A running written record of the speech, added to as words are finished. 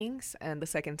and the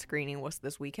second screening was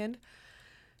this weekend.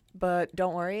 But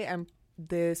don't worry,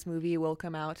 this movie will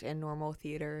come out in normal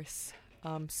theaters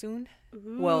soon.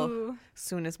 Ooh. Well,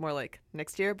 soon is more like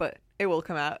next year, but it will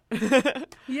come out.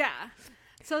 Yeah.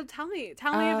 So tell me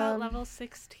about Level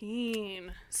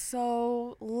 16.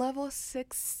 So Level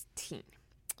 16.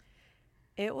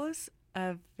 It was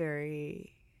a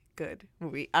very good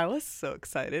movie. I was so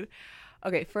excited.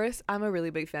 Okay, first, I'm a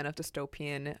really big fan of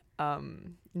dystopian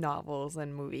novels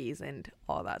and movies and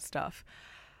all that stuff.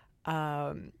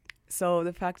 So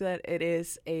the fact that it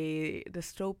is a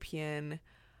dystopian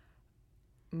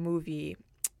movie.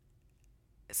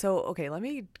 So, okay, let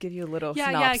me give you a little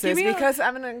synopsis because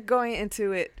I'm going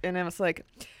into it and I was like,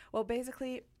 well,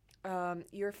 basically,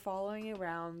 you're following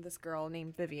around this girl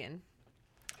named Vivian,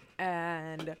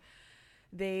 and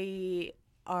they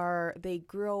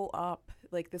grow up,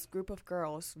 like this group of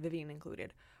girls, Vivian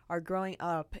included, are growing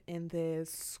up in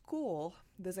this school,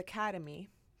 this academy,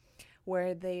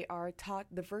 where they are taught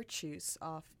the virtues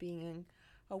of being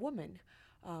a woman.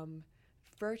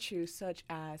 Virtues such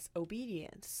as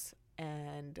obedience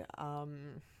and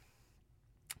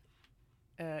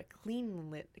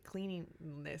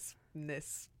cleanliness.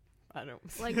 I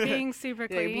don't like being super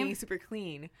clean. Yeah, being super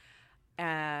clean,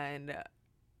 and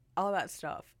all that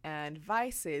stuff. And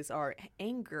vices are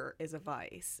anger is a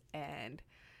vice, and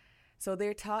so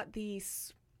they're taught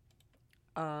these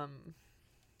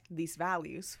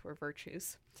values or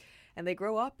virtues, and they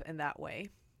grow up in that way.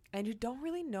 And you don't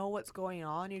really know what's going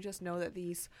on. You just know that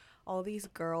all these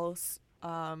girls,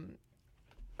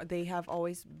 they have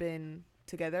always been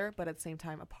together, but at the same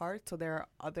time apart. So there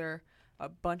are a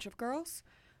bunch of girls,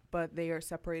 but they are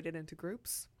separated into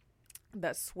groups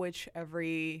that switch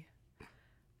every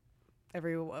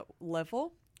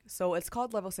level. So it's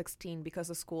called Level 16 because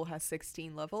the school has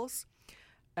 16 levels,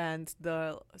 and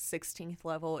the 16th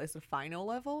level is the final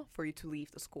level for you to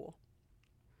leave the school.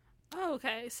 Oh,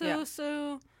 okay. So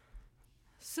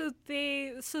the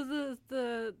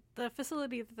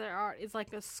facility that there are is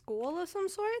like a school of some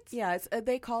sorts? Yeah,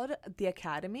 they call it the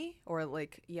academy, or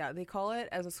they call it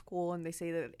as a school, and they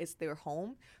say that it's their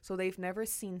home. So they've never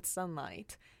seen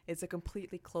sunlight. It's a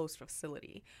completely closed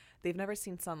facility. They've never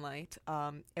seen sunlight.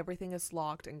 Everything is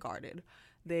locked and guarded.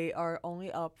 They are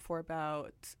only up for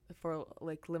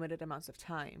limited amounts of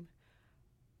time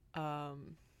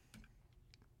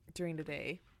during the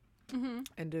day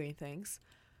and doing things.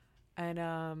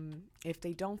 And if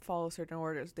they don't follow certain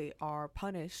orders, they are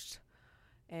punished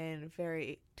in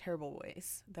very terrible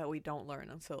ways that we don't learn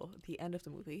until the end of the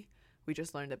movie. We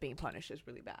just learn that being punished is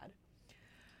really bad.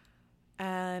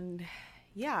 And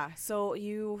yeah, so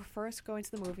you first go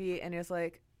into the movie and it's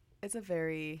a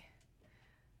very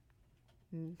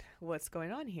what's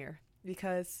going on here?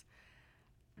 Because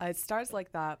it starts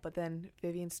like that, but then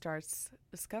Vivian starts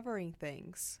discovering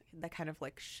things that kind of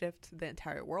shift the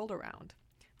entire world around.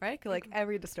 Right? Like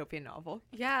every dystopian novel.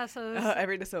 Yeah, so...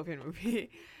 every dystopian movie,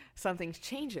 something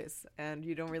changes, and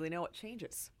you don't really know what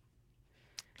changes.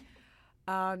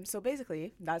 So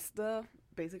basically, that's the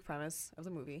basic premise of the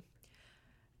movie.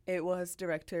 It was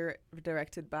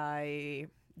directed by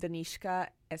Danishka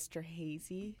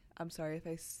Esterhazy. I'm sorry if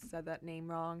I said her name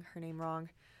wrong.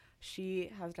 She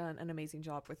has done an amazing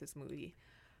job with this movie.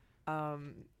 But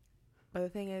the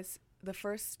thing is, the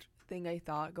first thing I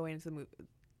thought going into the movie...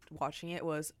 watching it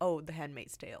was The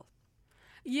Handmaid's Tale.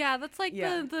 Yeah, that's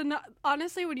the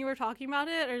honestly, when you were talking about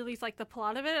it, or at least the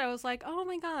plot of it, I was like, oh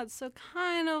my god, so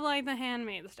kind of like The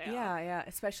Handmaid's Tale. Yeah,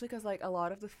 especially because a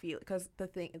lot of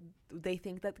they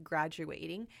think that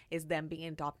graduating is them being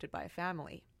adopted by a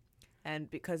family,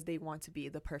 and because they want to be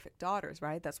the perfect daughters,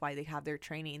 right? That's why they have their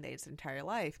training their entire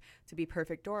life to be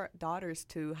perfect daughters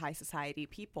to high society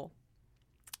people.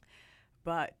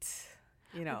 But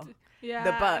yeah.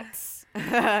 The buts.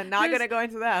 Not gonna go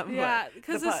into them. Yeah,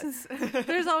 because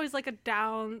there's always a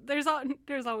down. There's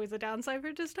always a downside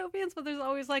for dystopians, but there's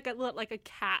always a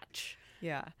catch.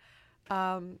 Yeah.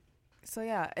 So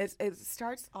yeah, it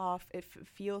starts off. It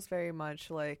feels very much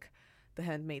like The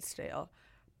Handmaid's Tale,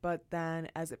 but then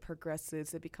as it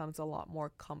progresses, it becomes a lot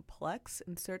more complex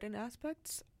in certain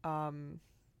aspects. And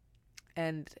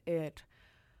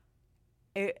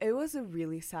It was a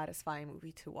really satisfying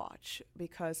movie to watch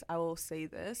because I will say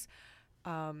this,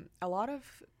 a lot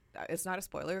of, it's not a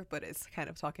spoiler, but it's kind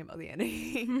of talking about the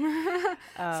ending.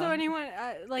 So anyone,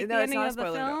 the ending of the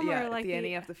film? Yeah, or the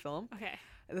ending of the film. Okay.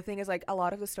 The thing is, a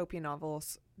lot of dystopian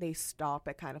novels, they stop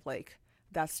at kind of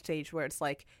that stage where it's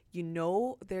like,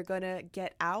 they're gonna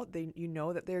get out,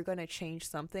 that they're gonna change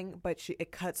something, but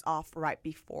it cuts off right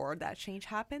before that change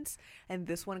happens, and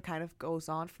this one kind of goes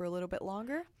on for a little bit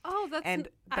longer. And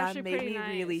that made me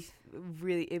nice.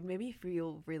 It made me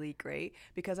feel really great,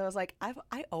 because I was like,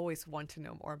 I always want to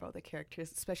know more about the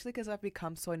characters, especially because I've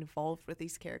become so involved with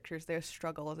these characters, their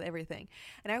struggles, everything,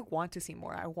 and I want to see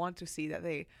more. I want to see that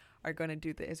they are going to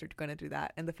do this or going to do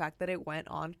that. And the fact that it went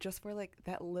on just for like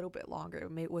that little bit longer,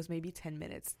 it was maybe 10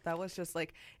 minutes. That was just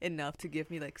like enough to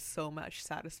give me like so much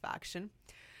satisfaction.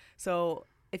 So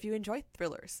if you enjoy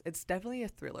thrillers, it's definitely a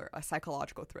thriller, a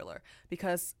psychological thriller,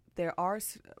 because there are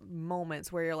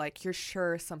moments where you're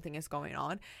sure something is going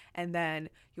on, and then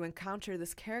you encounter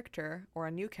this character or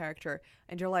a new character,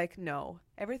 and you're like, no,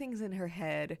 everything's in her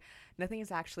head. Nothing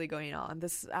is actually going on. The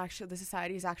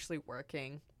society is actually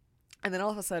working. And then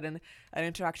all of a sudden, an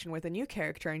interaction with a new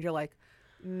character, and you're like,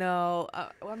 no,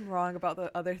 I'm wrong about the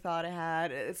other thought I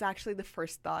had. It's actually the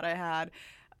first thought I had.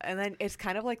 And then it's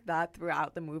kind of like that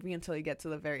throughout the movie until you get to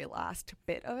the very last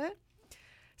bit of it.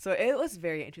 So it was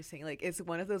very interesting. Like, it's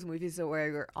one of those movies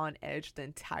where you're on edge the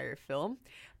entire film,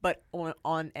 but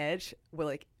on edge with,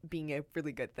 like, being a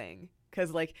really good thing.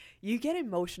 Because, like, you get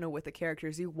emotional with the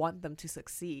characters. You want them to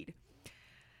succeed.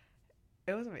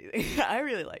 It was amazing. I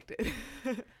really liked it.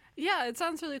 Yeah, it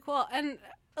sounds really cool. And,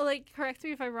 like, correct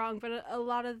me if I'm wrong, but a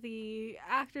lot of the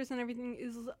actors and everything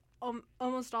is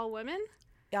almost all women?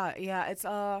 Yeah, it's,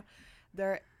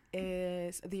 there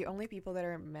is, the only people that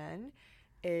are men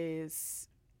is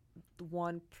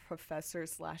one professor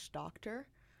 / doctor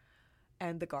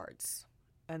and the guards.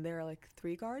 And there are, like,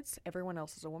 3 guards. Everyone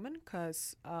else is a woman,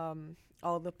 because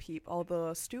all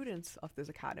the students of this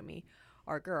academy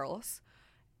are girls.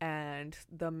 And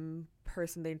the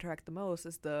person they interact the most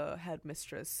is the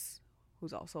headmistress,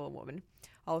 who's also a woman.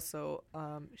 Also,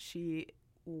 she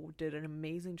did an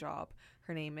amazing job.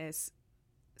 Her name is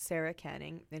Sarah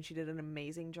Canning, and she did an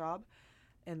amazing job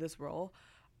in this role,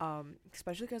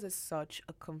 especially because it's such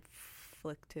a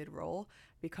conflicted role,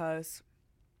 because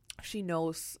she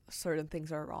knows certain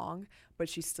things are wrong, but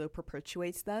she still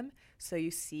perpetuates them. So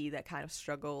you see that kind of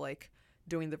struggle, like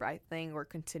doing the right thing or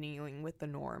continuing with the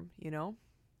norm, you know?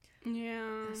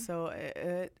 Yeah. So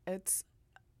it's,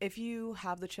 if you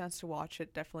have the chance to watch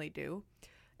it, definitely do.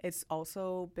 It's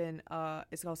also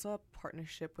a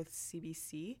partnership with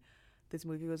CBC. This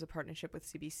movie was a partnership with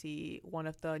CBC, one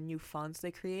of the new funds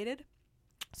they created.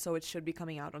 So it should be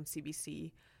coming out on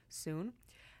CBC soon.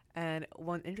 And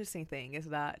one interesting thing is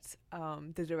that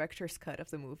the director's cut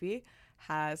of the movie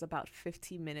has about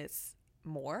 50 minutes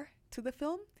more to the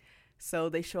film. So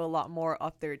they show a lot more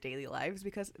of their daily lives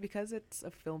because it's a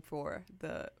film for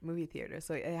the movie theater.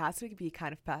 So it has to be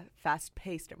kind of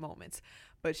fast-paced at moments.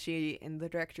 But in the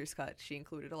director's cut, she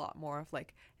included a lot more of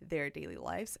like their daily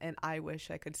lives. And I wish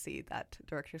I could see that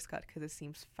director's cut because it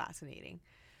seems fascinating.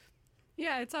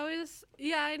 Yeah, it's always,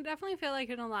 I definitely feel like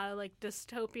in a lot of like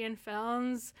dystopian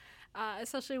films,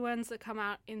 especially ones that come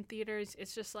out in theaters,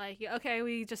 it's just like, okay,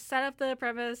 we just set up the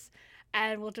premise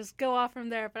and we'll just go off from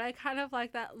there. But I kind of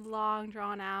like that long,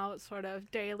 drawn-out sort of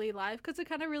daily life because it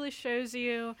kind of really shows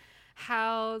you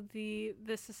how the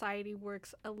society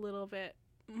works a little bit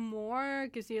more,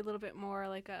 gives you a little bit more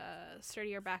like a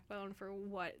sturdier backbone for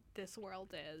what this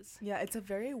world is. Yeah, it's a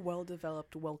very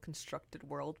well-developed, well-constructed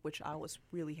world, which I was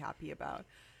really happy about.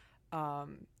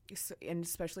 And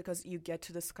especially because you get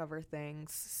to discover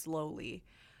things slowly.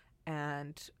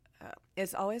 And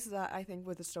it's always that, I think,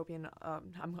 with dystopian,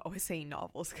 I'm always saying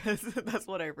novels because that's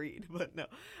what I read, but no,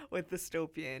 with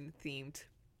dystopian-themed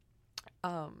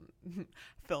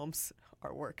films,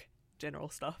 artwork, general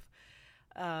stuff,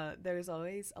 there's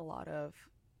always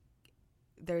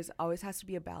has to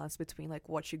be a balance between like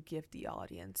what you give the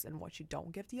audience and what you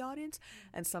don't give the audience.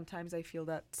 And sometimes I feel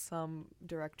that some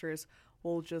directors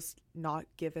will just not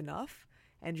give enough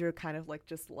and you're kind of like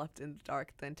just left in the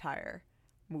dark the entire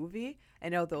movie.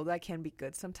 And although that can be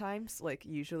good sometimes, like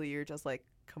usually you're just like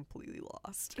completely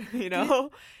lost, you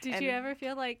know? Did you ever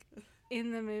feel like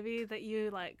in the movie that you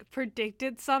like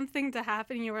predicted something to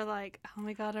happen and you were like, oh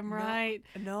my god, I'm right?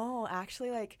 No,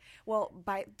 actually, like, well,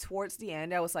 towards the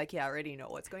end I was like, yeah, I already know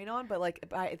what's going on, but like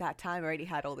by that time I already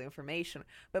had all the information.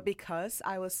 But because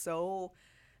I was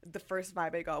the first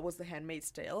vibe I got was The Handmaid's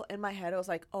Tale. In my head I was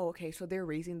like, oh, okay, so they're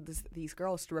raising these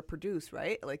girls to reproduce,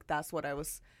 right? Like that's what I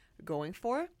was going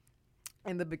for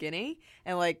in the beginning,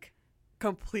 and like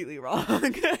completely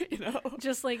wrong. You know,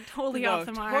 just like totally off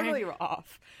the mark. Totally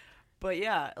off. But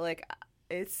yeah, like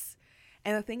it's,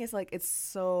 and the thing is like it's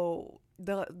so,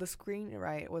 the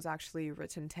screenwrite was actually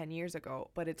written 10 years ago,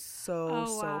 but it's so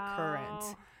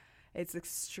current. It's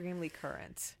extremely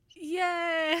current.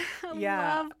 Yay! I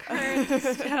love current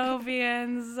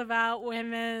dystopians about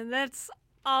women. That's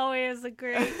always a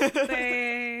great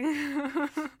thing.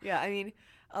 Yeah, I mean,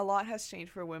 a lot has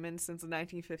changed for women since the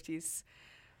 1950s,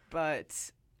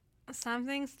 but some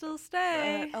things still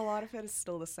stay. A lot of it is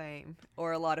still the same,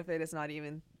 or a lot of it is not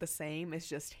even the same. It's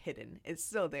just hidden. It's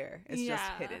still there. It's just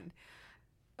hidden.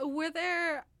 Were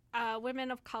there women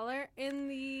of color in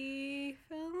the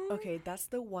film? Okay, that's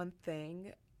the one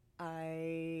thing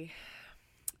I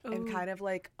am kind of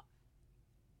like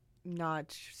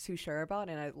not too sure about,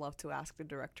 and I'd love to ask the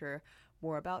director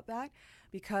more about that,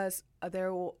 because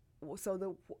the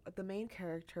main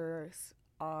characters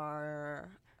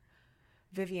are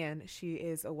Vivian. She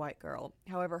is a white girl.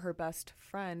 However, her best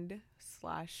friend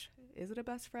 / is it a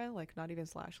best friend? Like, not even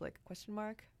 / like question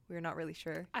mark. We're not really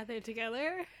sure. Are they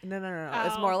together? No. Oh.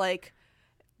 It's more like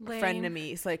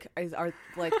frenemies. Like,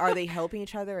 are they helping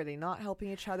each other? Are they not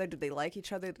helping each other? Do they like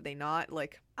each other? Do they not?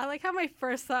 Like, I like how my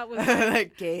first thought was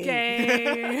like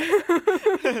gay.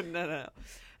 No.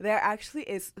 There actually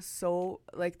is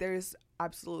there's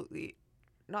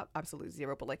not absolutely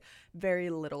zero, but like very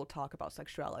little talk about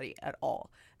sexuality at all.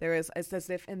 It's as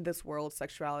if in this world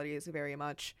sexuality is very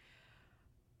much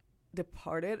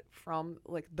departed from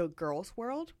like the girls'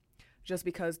 world, just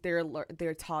because they're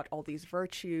taught all these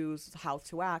virtues, how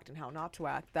to act and how not to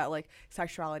act, that like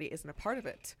sexuality isn't a part of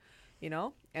it, you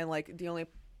know? And like the only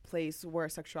place where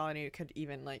sexuality could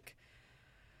even like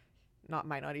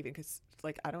might not even, because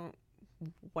like I don't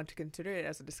want to consider it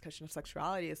as a discussion of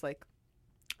sexuality, is like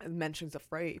mentions of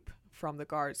rape from the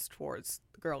guards towards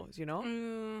the girls, you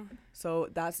know? So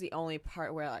that's the only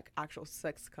part where like actual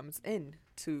sex comes in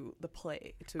to the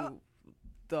play, to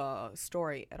the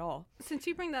story at all. Since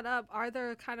you bring that up, are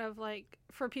there kind of like,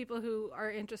 for people who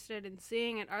are interested in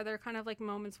seeing it, are there kind of like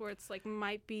moments where it's like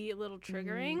might be a little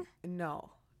triggering? No.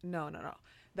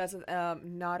 That's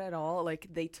not at all. Like,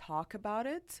 they talk about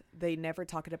it. They never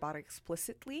talk about it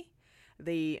explicitly.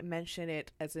 They mention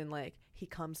it as in like he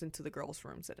comes into the girls'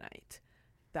 rooms at night,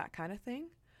 that kind of thing.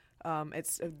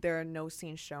 There are no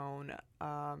scenes shown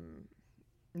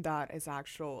that is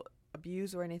actual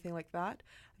abuse or anything like that.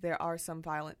 There are some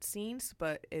violent scenes,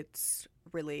 but it's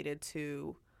related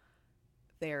to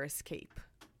their escape.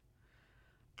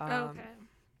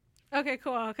 Okay,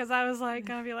 cool. Because I was like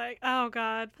gonna be like, oh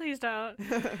God, please don't.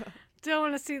 Don't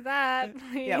want to see that.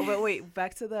 Yeah, but wait,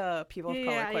 back to the people of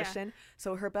color question. Yeah.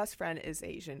 So her best friend is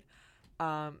Asian.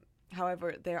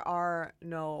 However, there are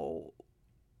no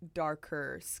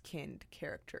darker skinned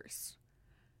characters.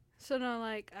 So no,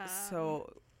 like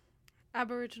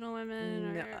Aboriginal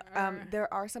women or...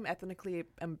 there are some ethnically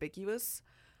ambiguous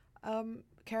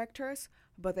characters,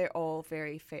 but they're all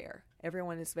very fair.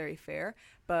 Everyone is very fair.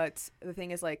 But the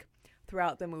thing is, like,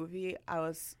 throughout the movie, I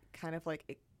was kind of like,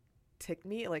 it ticked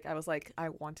me. Like, I was like, I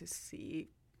want to see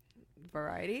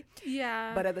variety.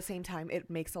 Yeah. But at the same time, it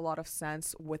makes a lot of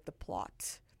sense with the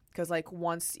plot. Because, like,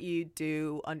 once you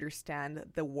do understand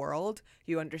the world,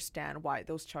 you understand why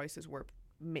those choices were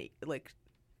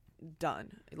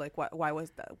done. Like,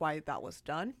 why that was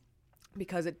done.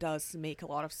 Because it does make a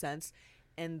lot of sense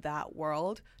in that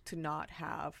world to not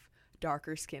have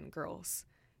darker skinned girls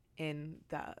in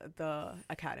the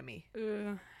academy.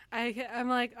 Ooh. I'm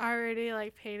like already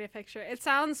like painting a picture. It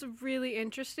sounds really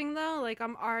interesting though. Like,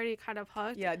 I'm already kind of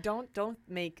hooked. Yeah, don't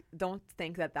think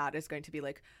that is going to be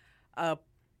like a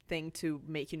thing to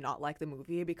make you not like the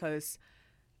movie, because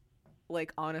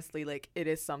like honestly, like, it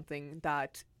is something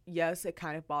that, yes, it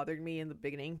kind of bothered me in the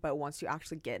beginning, but once you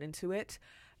actually get into it,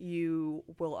 you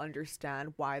will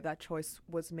understand why that choice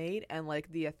was made. And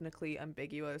like the ethnically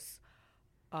ambiguous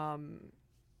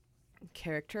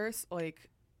characters, like,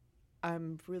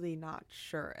 I'm really not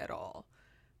sure at all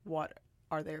what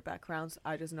are their backgrounds.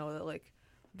 I just know that like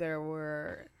there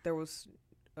was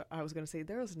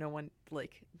no one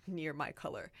like near my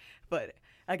color, but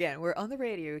again, we're on the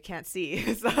radio, you can't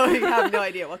see, so you have no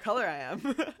idea what color I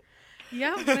am.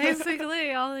 Yeah,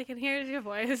 basically all I can hear is your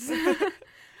voice.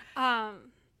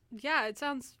 Yeah, it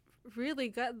sounds really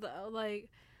good though. Like,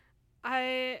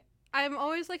 I'm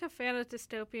always like a fan of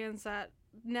dystopians that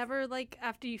never, like,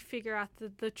 after you figure out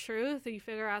the truth or you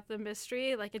figure out the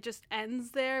mystery, like, it just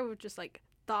ends there with just like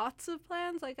thoughts of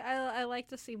plans. Like, I like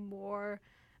to see more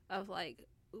of like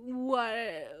what,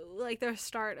 like, their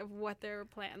start of what their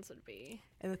plans would be.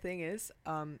 And the thing is,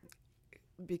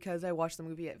 because I watched the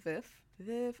movie at VIFF,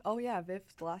 VIFF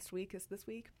last week is this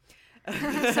week.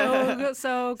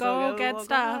 so go get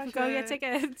stuff. Go get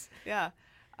tickets. Yeah.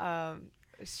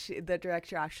 The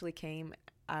director actually came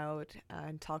out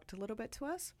and talked a little bit to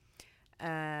us,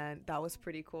 and that was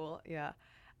pretty cool. Yeah.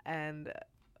 And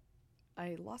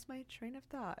I lost my train of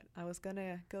thought. I was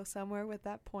gonna go somewhere with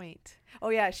that point. Oh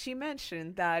yeah, she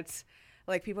mentioned that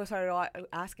like people started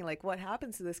asking like what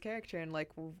happens to this character and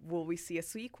like will we see a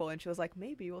sequel, and she was like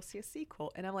maybe we'll see a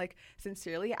sequel, and I'm like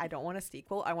sincerely I don't want a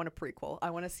sequel, I want a prequel.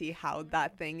 I want to see how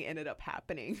that thing ended up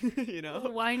happening. You know,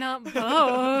 why not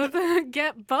both?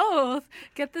 Get both,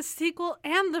 get the sequel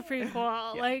and the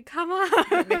prequel. Yeah. Like come on,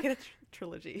 make it a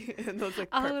trilogy. And those like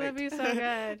perfect. Oh, that'd be so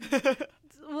good.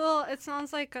 Well, it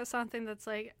sounds like something that's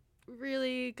like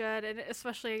really good, and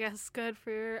especially I guess good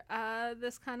for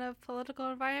this kind of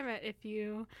political environment if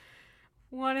you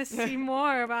want to see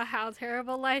more about how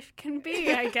terrible life can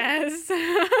be, I guess.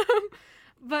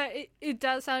 But it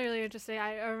does sound really interesting.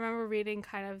 I remember reading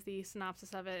kind of the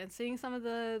synopsis of it and seeing some of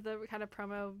the kind of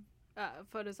promo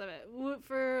photos of it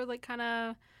for like kind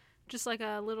of just like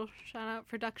a little shout out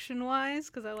production wise,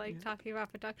 because I like talking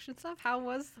about production stuff. How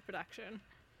was the production?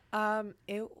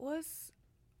 It was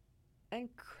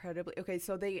incredibly okay.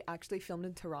 So they actually filmed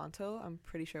in Toronto. I'm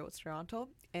pretty sure it was Toronto,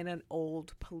 in an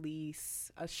old a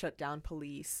shut down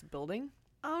police building.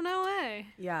 Oh no way!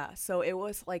 Yeah, so it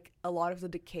was like a lot of the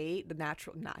decay, the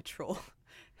natural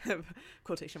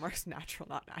quotation marks, natural,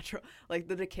 not natural, like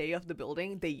the decay of the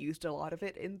building. They used a lot of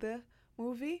it in the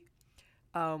movie,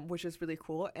 which is really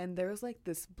cool. And there's like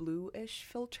this bluish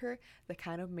filter that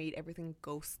kind of made everything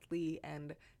ghostly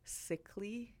and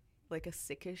sickly, like a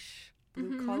sickish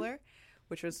blue color,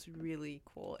 which was really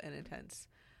cool and intense.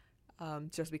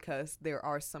 Just because there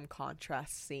are some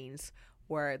contrast scenes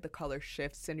where the color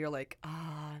shifts and you're like,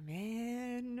 ah,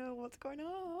 man, what's going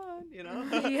on? You know?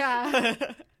 Yeah.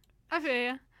 I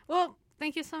feel you. Well,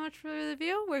 thank you so much for the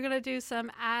review. We're going to do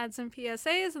some ads and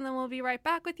PSAs, and then we'll be right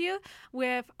back with you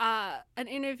with an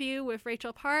interview with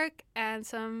Rachel Park and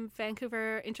some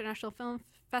Vancouver International Film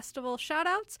Festival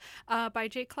shout-outs by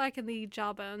Jake Clark in the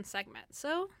Jawbone segment.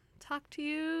 So, talk to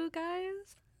you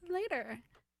guys later.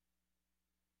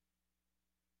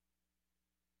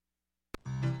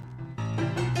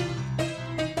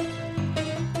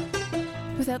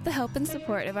 Without the help and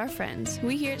support of our friends,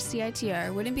 we here at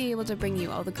CITR wouldn't be able to bring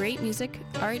you all the great music,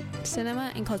 art,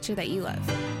 cinema, and culture that you love.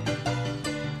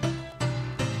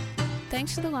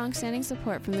 Thanks to the long-standing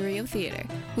support from the Rio Theatre,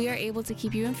 we are able to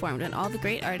keep you informed on all the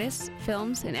great artists,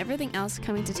 films, and everything else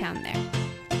coming to town there.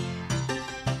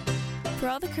 For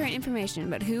all the current information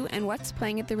about who and what's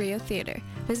playing at the Rio Theatre,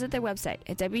 visit their website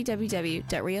at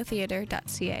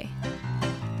www.riotheatre.ca.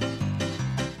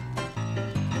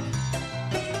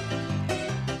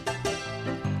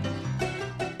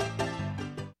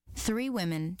 Three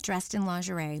women, dressed in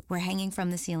lingerie, were hanging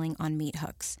from the ceiling on meat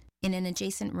hooks. In an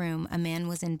adjacent room, a man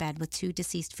was in bed with two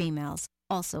deceased females,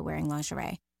 also wearing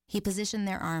lingerie. He positioned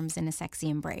their arms in a sexy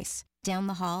embrace. Down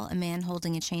the hall, a man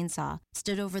holding a chainsaw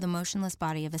stood over the motionless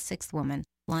body of a sixth woman,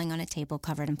 lying on a table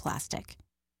covered in plastic.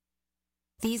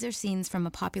 These are scenes from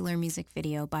a popular music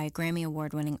video by a Grammy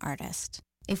Award-winning artist.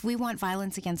 If we want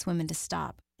violence against women to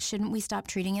stop, shouldn't we stop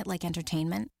treating it like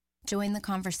entertainment? Join the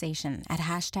conversation at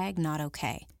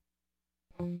 #NotOK.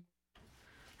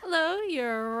 Hello,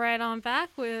 you're right on back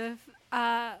with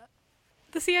the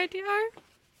CITR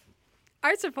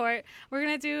Art Support. We're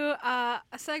going to do a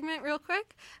segment real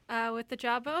quick with the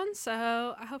Jawbone,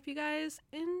 so I hope you guys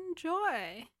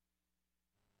enjoy.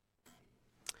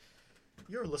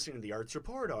 You're listening to the Arts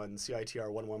Report on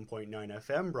CITR 101.9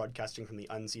 FM, broadcasting from the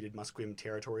unceded Musqueam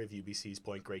territory of UBC's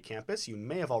Point Grey campus. You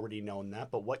may have already known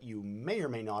that, but what you may or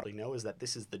may not know is that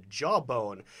this is the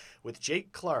Jawbone with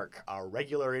Jake Clark, our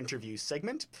regular interview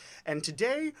segment. And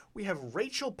today we have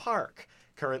Rachel Park,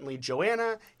 currently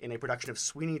Joanna, in a production of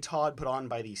Sweeney Todd put on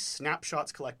by the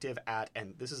Snapshots Collective at,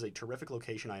 and this is a terrific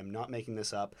location, I am not making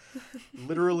this up,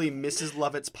 literally Mrs.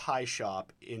 Lovett's Pie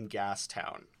Shop in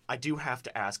Gastown. I do have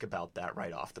to ask about that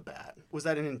right off the bat. Was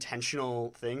that an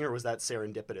intentional thing, or was that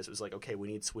serendipitous? It was like, okay, we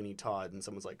need Sweeney Todd, and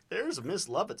someone's like, there's a Miss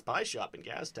Lovett's Pie Shop in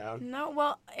Gastown. No,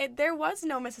 well, there was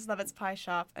no Mrs. Lovett's Pie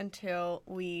Shop until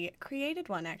we created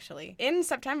one, actually. In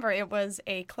September, it was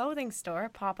a clothing store,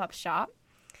 pop-up shop,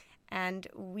 and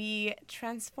we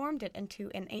transformed it into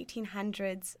an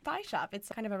 1800s pie shop. It's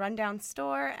kind of a rundown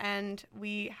store, and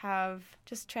we have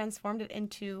just transformed it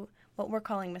into what we're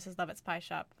calling Mrs. Lovett's Pie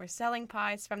Shop. We're selling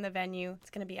pies from the venue. It's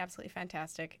going to be absolutely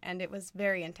fantastic. And it was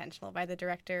very intentional by the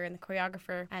director and the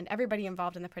choreographer and everybody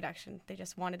involved in the production. They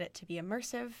just wanted it to be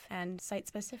immersive and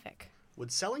site-specific.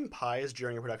 Would selling pies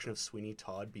during a production of Sweeney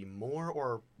Todd be more,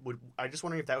 or I just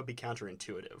wondering if that would be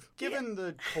counterintuitive, given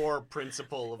the core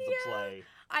principle of the play?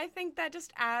 I think that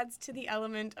just adds to the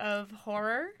element of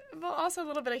horror, but also a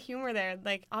little bit of humor there.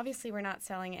 Like, obviously we're not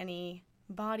selling any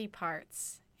body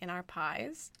parts in our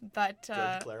pies. But Good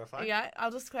to clarify. Yeah,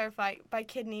 I'll just clarify. By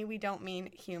kidney, we don't mean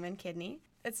human kidney.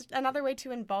 It's another way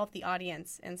to involve the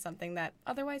audience in something that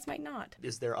otherwise might not.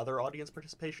 Is there other audience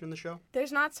participation in the show?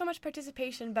 There's not so much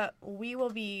participation, but we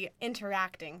will be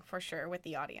interacting for sure with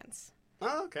the audience.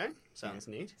 Oh, okay. Sounds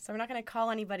neat. So we're not going to call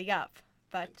anybody up,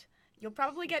 but you'll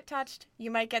probably get touched.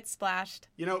 You might get splashed.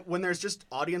 You know, when there's just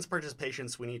audience participation,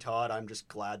 Sweeney Todd, I'm just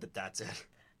glad that that's it.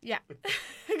 Yeah,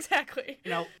 exactly.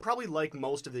 Now, probably like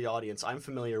most of the audience, I'm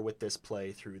familiar with this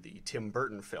play through the Tim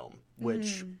Burton film,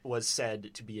 which was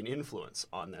said to be an influence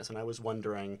on this. And I was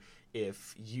wondering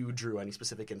if you drew any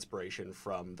specific inspiration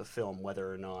from the film,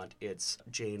 whether or not it's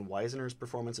Jane Weisner's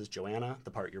performance as Joanna,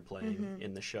 the part you're playing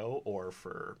in the show, or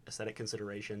for aesthetic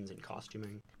considerations and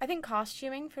costuming. I think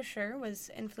costuming for sure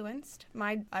was influenced.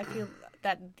 I feel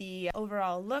that the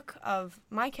overall look of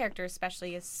my character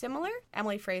especially is similar.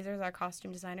 Emily Fraser is our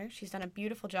costume designer. She's done a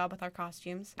beautiful job with our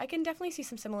costumes. I can definitely see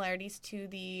some similarities to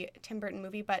the Tim Burton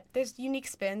movie, but there's unique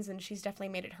spins and she's definitely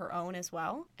made it her own as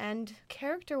well. And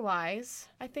character-wise,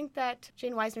 I think that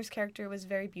Jane Weisner's character was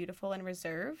very beautiful and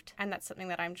reserved, and that's something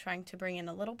that I'm trying to bring in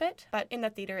a little bit. But in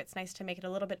the theater, it's nice to make it a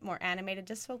little bit more animated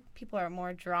just so people are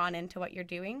more drawn into what you're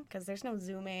doing, because there's no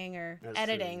zooming or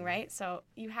editing, right? So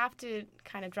you have to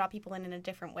kind of draw people in a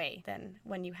different way than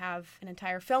when you have an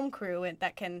entire film crew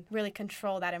that can really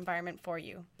control that environment for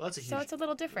you. Well, that's a huge... So it's a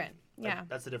little different. Yeah.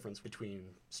 That's the difference between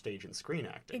stage and screen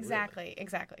acting. Exactly, really.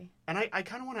 Exactly. And I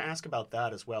kind of want to ask about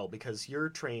that as well, because you're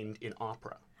trained in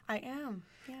opera. I am,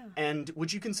 yeah. And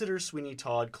would you consider Sweeney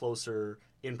Todd closer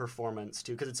in performance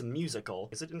to, because it's a musical,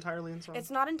 is it entirely in song? It's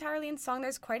not entirely in song.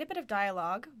 There's quite a bit of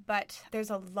dialogue, but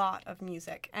there's a lot of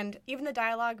music. And even the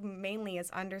dialogue mainly is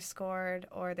underscored,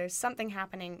 or there's something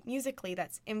happening musically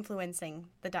that's influencing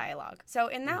the dialogue. So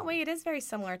in that way, it is very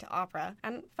similar to opera.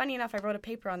 And funny enough, I wrote a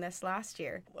paper on this last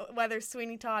year, whether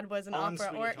Sweeney Todd was an opera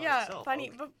Sweeney or, Todd yeah, itself.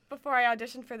 funny, before I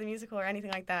auditioned for the musical or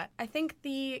anything like that. I think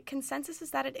the consensus is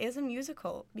that it is a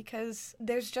musical because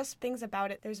there's just things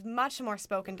about it. There's much more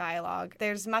spoken dialogue.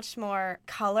 There's much more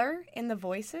color in the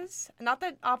voices. Not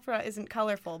that opera isn't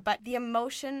colorful, but the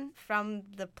emotion from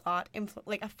the plot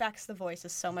affects the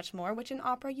voices so much more, which in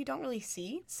opera you don't really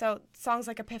see. So songs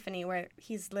like Epiphany, where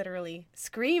he's literally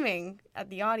screaming at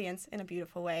the audience in a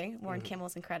beautiful way. Warren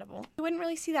Kimmel's incredible. You wouldn't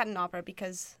really see that in opera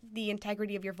because the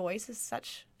integrity of your voice is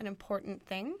such an important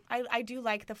thing. I do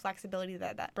like the flexibility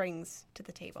that brings to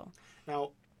the table.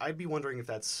 Now, I'd be wondering if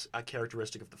that's a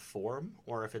characteristic of the form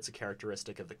or if it's a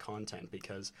characteristic of the content,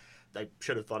 because I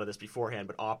should have thought of this beforehand,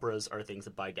 but operas are things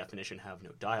that by definition have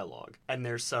no dialogue. And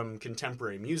there's some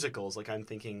contemporary musicals, like I'm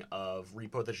thinking of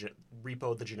Repo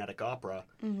the Genetic Opera.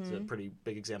 It's a pretty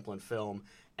big example in film.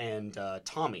 And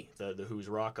Tommy, the Who's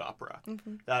Rock opera,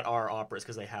 that are operas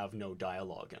because they have no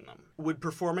dialogue in them. Would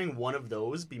performing one of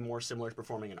those be more similar to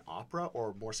performing an opera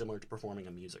or more similar to performing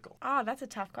a musical? That's a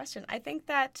tough question. I think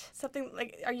that something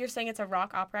like, are you saying it's a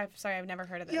rock opera? Sorry, I've never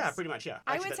heard of this. Yeah, pretty much, yeah.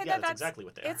 Actually, I would say that's exactly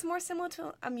what they are. It's more similar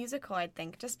to a musical, I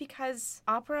think, just because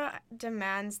opera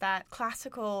demands that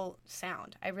classical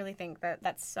sound. I really think that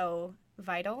that's so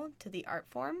vital to the art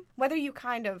form. Whether you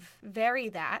kind of vary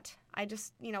that,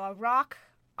 a rock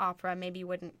opera maybe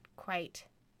wouldn't quite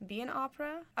be an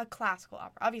opera. A classical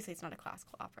opera. Obviously, it's not a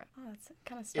classical opera. That's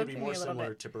kind of stuck with me a little bit. It'd be more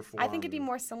similar to perform. I think it'd be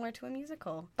more similar to a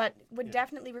musical, but would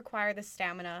definitely require the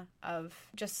stamina of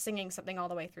just singing something all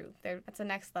the way through. That's a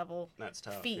next level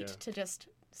feat to just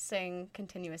sing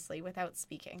continuously without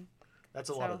speaking. That's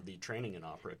a lot of the training in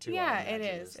opera, too. Yeah, it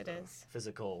is. It is.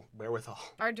 Physical wherewithal.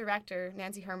 Our director,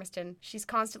 Nancy Hermiston, she's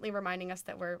constantly reminding us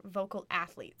that we're vocal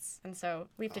athletes. And so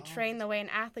we have to train the way an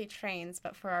athlete trains,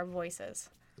 but for our voices.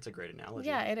 That's a great analogy.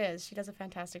 Yeah, it is. She does a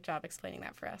fantastic job explaining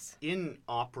that for us. In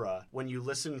opera, when you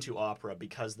listen to opera,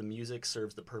 because the music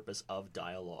serves the purpose of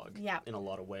dialogue in a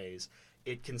lot of ways,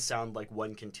 it can sound like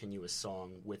one continuous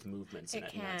song with movements in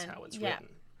it, and that's how it's written.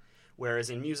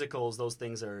 Whereas in musicals, those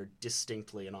things are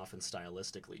distinctly and often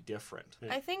stylistically different.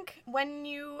 I think when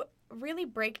you really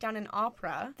break down an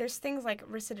opera, there's things like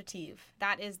recitative.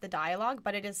 That is the dialogue,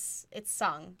 but it's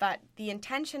sung. But the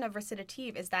intention of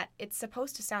recitative is that it's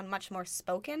supposed to sound much more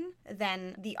spoken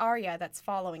than the aria that's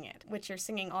following it, which you're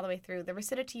singing all the way through. The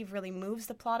recitative really moves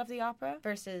the plot of the opera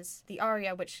versus the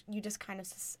aria, which you just kind of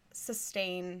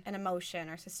sustain an emotion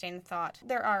or sustain a thought.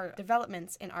 There are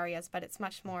developments in arias, but it's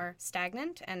much more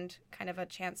stagnant and kind of a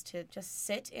chance to just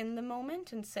sit in the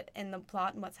moment and sit in the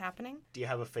plot and what's happening. Do you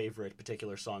have a favorite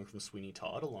particular song from Sweeney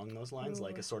Todd along those lines,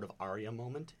 like a sort of aria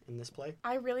moment in this play?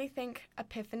 I really think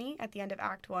Epiphany at the end of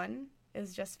Act 1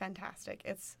 is just fantastic.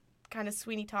 It's kind of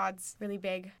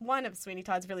one of Sweeney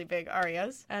Todd's really big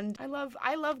arias. And I love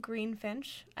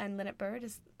Greenfinch and Linnet Bird.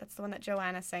 That's the one that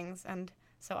Joanna sings, and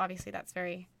So obviously that's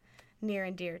very near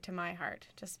and dear to my heart,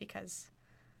 just because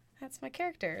that's my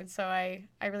character. And so I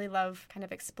really love kind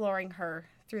of exploring her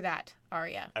through that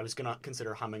aria. I was going to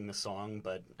consider humming the song,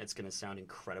 but it's going to sound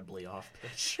incredibly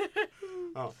off-pitch.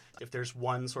 If there's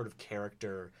one sort of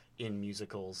character in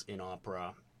musicals, in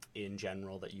opera, in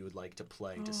general, that you would like to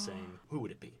play, to sing, who would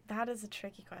it be? That is a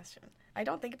tricky question. I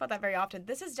don't think about that very often.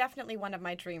 This is definitely one of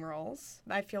my dream roles.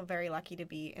 I feel very lucky to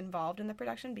be involved in the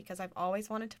production because I've always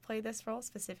wanted to play this role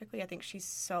specifically. I think she's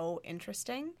so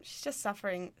interesting. She's just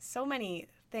suffering so many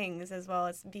things as well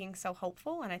as being so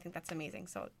hopeful, and I think that's amazing.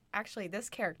 So actually this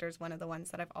character is one of the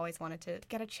ones that I've always wanted to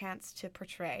get a chance to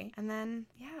portray. And then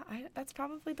that's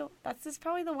probably the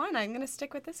one. I'm going to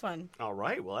stick with this one. All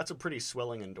right. Well, that's a pretty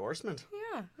swelling endorsement.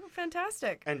 Yeah. Oh,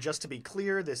 fantastic. And just to be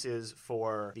clear, this is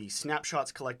for the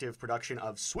Snapshots Collective production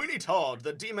of Sweeney Todd,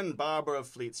 the Demon Barber of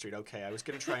Fleet Street. Okay, I was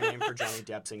going to try and aim for Johnny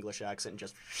Depp's English accent and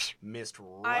just missed right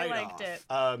off. I liked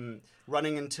it.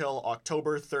 Running until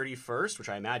October 31st, which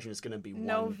I imagine is going to be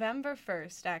November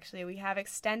 1st, actually. We have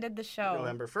extended the show.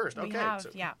 November 1st, okay. We have,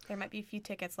 yeah. There might be a few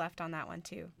tickets left on that one,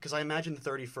 too. Because I imagine the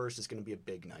 31st is going to be a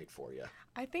big night for you.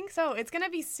 I think so. It's going to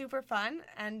be super fun,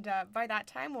 and by that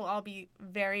time, we'll all be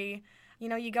very...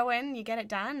 you go in, you get it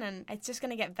done, and it's just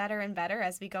going to get better and better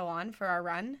as we go on for our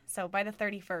run. So by the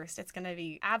 31st, it's going to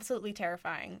be absolutely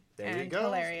terrifying and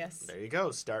hilarious. There you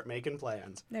go. Start making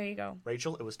plans. There you go.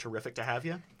 Rachel, it was terrific to have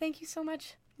you. Thank you so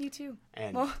much. You too.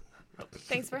 And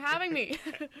thanks for having me.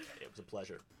 It was a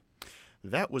pleasure.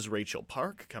 That was Rachel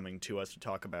Park coming to us to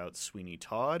talk about Sweeney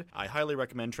Todd. I highly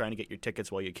recommend trying to get your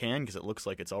tickets while you can because it looks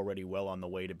like it's already well on the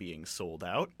way to being sold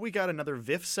out. We got another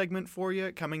VIFF segment for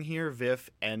you coming here.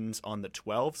 VIFF ends on the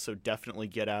 12th, so definitely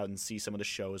get out and see some of the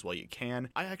shows while you can.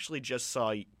 I actually just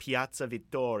saw Piazza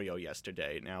Vittorio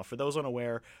yesterday. Now, for those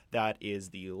unaware, that is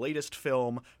the latest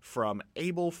film from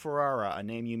Abel Ferrara, a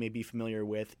name you may be familiar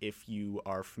with if you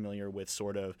are familiar with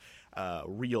sort of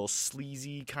real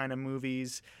sleazy kind of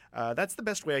movies. That's the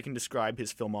best way I can describe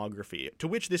his filmography, to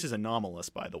which this is anomalous,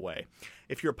 by the way.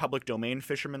 If you're a public domain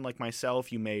fisherman like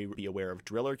myself, you may be aware of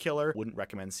Driller Killer. Wouldn't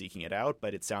recommend seeking it out,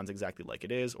 but it sounds exactly like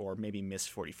it is, or maybe Miss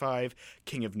 45,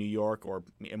 King of New York, or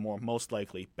most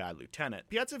likely Bad Lieutenant.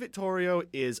 Piazza Vittorio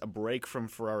is a break from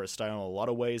Ferrara's style in a lot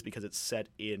of ways because it's set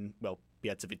in,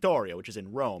 Piazza Vittorio, which is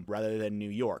in Rome, rather than New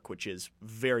York, which is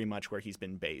very much where he's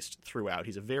been based throughout.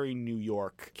 He's a very New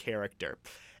York character.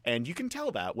 And you can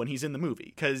tell that when he's in the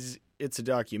movie, because it's a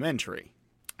documentary.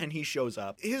 And he shows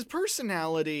up. His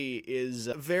personality is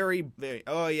very, very.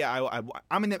 Oh yeah,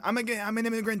 I'm an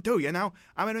immigrant too.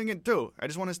 I'm an immigrant too. I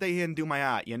just want to stay here and do my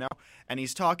art. And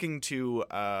he's talking to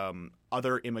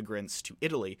other immigrants to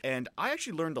Italy. And I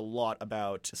actually learned a lot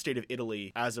about the state of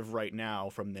Italy as of right now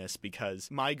from this because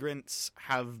migrants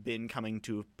have been coming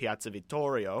to Piazza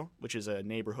Vittorio, which is a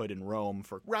neighborhood in Rome,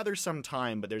 for rather some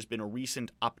time, but there's been a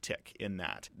recent uptick in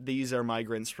that. These are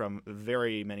migrants from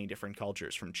very many different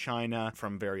cultures, from China,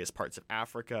 from various parts of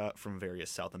Africa, from various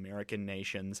South American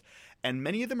nations, and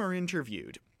many of them are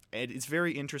interviewed. And it's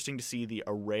very interesting to see the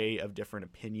array of different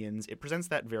opinions. It presents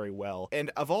that very well. And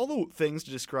of all the things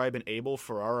to describe an Abel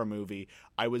Ferrara movie,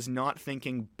 I was not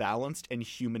thinking balanced and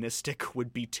humanistic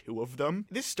would be two of them.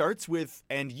 This starts with,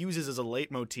 and uses as a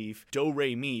leitmotif, Do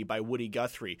Re Mi by Woody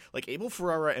Guthrie. Like, Abel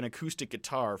Ferrara and acoustic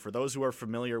guitar, for those who are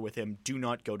familiar with him, do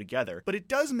not go together. But it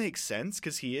does make sense,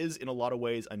 because he is, in a lot of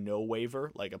ways, a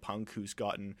no-waver, like a punk who's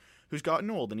gotten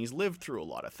old and he's lived through a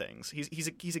lot of things.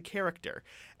 He's a character,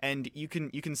 and you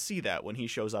can see that when he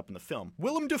shows up in the film.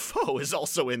 Willem Dafoe is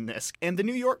also in this, and the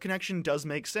New York connection does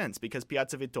make sense because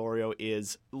Piazza Vittorio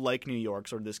is, like New York,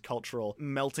 sort of this cultural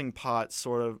melting pot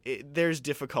sort of. There's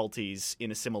difficulties in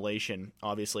assimilation,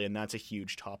 obviously, and that's a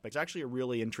huge topic. It's actually a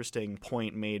really interesting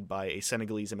point made by a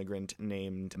Senegalese immigrant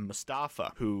named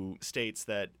Mustafa, who states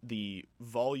that the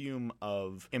volume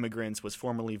of immigrants was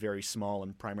formerly very small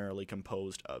and primarily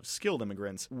composed of skilled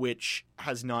immigrants, which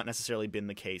has not necessarily been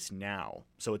the case now.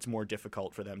 So it's more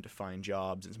difficult for them to find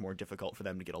jobs, it's more difficult for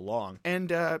them to get along.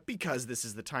 And because this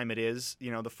is the time it is,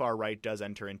 the far right does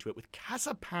enter into it with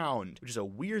Casa Pound, which is a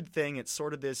weird thing. It's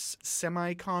sort of this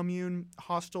semi-commune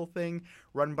hostile thing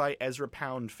run by Ezra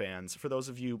Pound fans. For those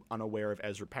of you unaware of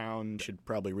Ezra Pound, you should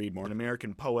probably read more. An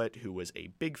American poet who was a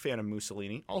big fan of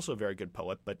Mussolini, also a very good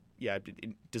poet, but yeah,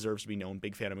 it deserves to be known,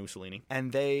 big fan of Mussolini.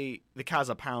 And the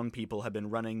Casa Pound people have been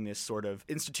running this sort of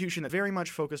institution that very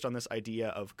much focused on this idea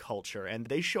of culture, and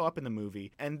they show up in the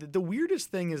movie. And the weirdest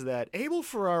thing is that Abel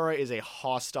Ferrara is a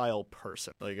hostile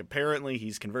person. Like, apparently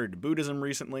he's converted to Buddhism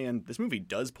recently, and this movie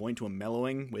does point to him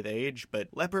mellowing with age, but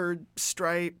leopard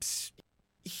stripes,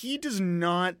 he does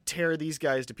not tear these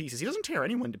guys to pieces. He doesn't tear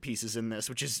anyone to pieces in this,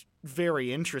 which is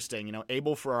very interesting. You know,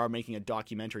 Abel Ferrara making a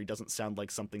documentary doesn't sound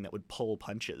like something that would pull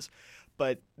punches,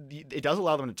 but it does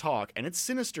allow them to talk, and it's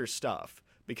sinister stuff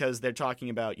because they're talking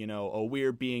about, you know, oh,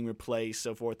 we're being replaced,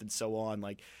 so forth and so on.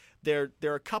 Like, they're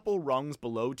a couple rungs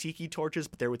below tiki torches,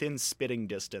 but they're within spitting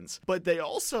distance. But they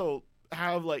also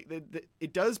have, like,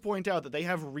 it does point out that they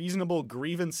have reasonable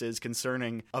grievances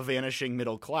concerning a vanishing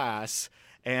middle class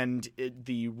and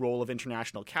the role of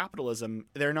international capitalism.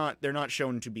 They're not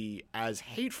shown to be as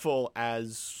hateful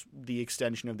as the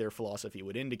extension of their philosophy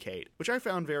would indicate, which I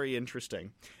found very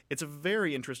interesting. It's a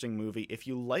very interesting movie. If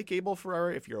you like Abel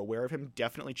Ferrara, if you're aware of him,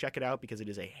 definitely check it out because it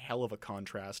is a hell of a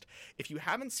contrast. If you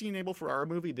haven't seen an Abel Ferrara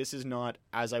movie, this is not,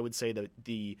 as I would say,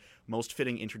 the most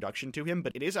fitting introduction to him,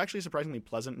 but it is actually a surprisingly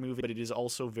pleasant movie, but it is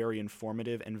also very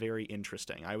informative and very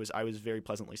interesting. I was very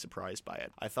pleasantly surprised by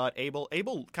it. I thought Abel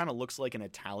kind of looks like an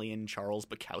Italian Charles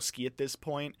Bukowski at this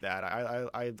point. That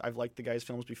I've liked the guy's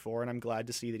films before, and I'm glad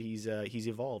to see that he's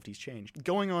evolved, he's changed.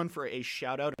 Going on for a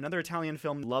shout out, another Italian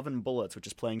film, Love and Bullets, which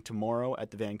is playing tomorrow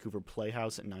at the Vancouver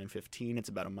Playhouse at 9:15. It's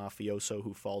about a mafioso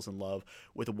who falls in love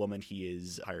with a woman he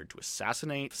is hired to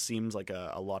assassinate. Seems like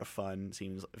a lot of fun.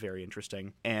 Seems very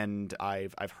interesting, and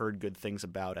I've heard good things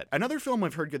about it. Another film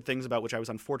I've heard good things about, which I was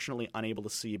unfortunately unable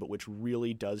to see, but which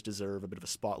really does deserve a bit of a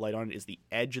spotlight on it, is The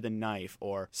Edge of the Knife,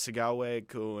 or Sigawe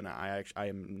Kun. I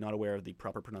am not aware of the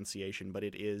proper pronunciation, but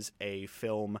it is a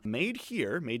film made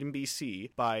in BC,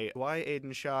 by Y.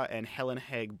 Aidan Shaw and Helen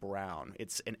Haig Brown.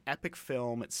 It's an epic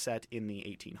film. It's set in the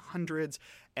 1800s,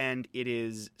 and it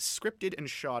is scripted and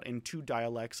shot in two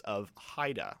dialects of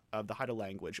Haida, of the Haida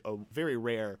language, a very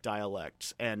rare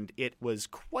dialect, and it was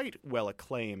quite well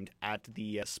acclaimed at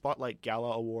the Spotlight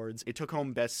Gala Awards. It took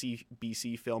home Best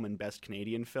BC Film and Best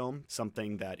Canadian Film,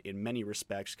 something that in many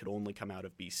respects could only come out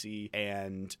of BC,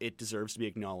 and it deserves to be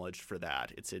acknowledged for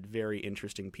that. It's a very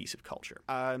interesting piece of culture.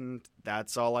 And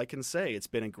that's all I can say. It's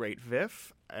been a great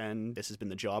VIFF, and this has been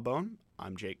The Jawbone.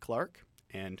 I'm Jake Clark,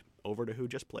 and over to who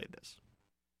just played this.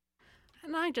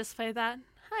 And I just played that.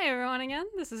 Hi everyone again,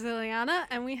 this is Ileana,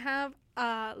 and we have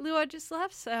Lua just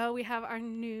left, so we have our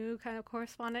new kind of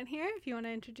correspondent here. If you want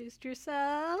to introduce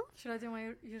yourself. Should I do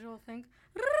my usual thing?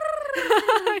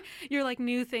 Your like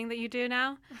new thing that you do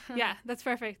now? Yeah, that's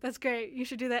perfect. That's great. You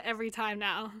should do that every time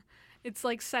now. It's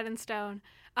like set in stone.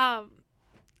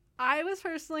 I was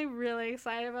personally really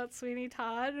excited about Sweeney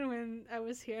Todd when I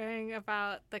was hearing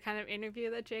about the kind of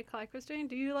interview that Jake Clark was doing.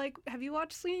 Have you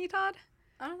watched Sweeney Todd?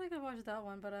 I don't think I watched that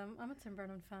one, but I'm a Tim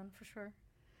Burton fan for sure.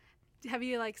 Have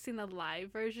you like seen the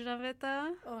live version of it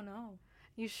though? Oh no.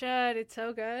 You should. It's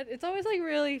so good. It's always like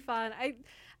really fun.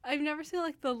 I've never seen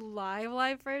like the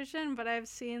live version, but I've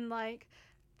seen like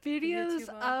videos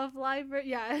of live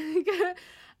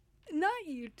not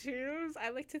YouTube's.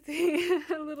 I like to think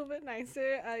a little bit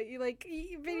nicer.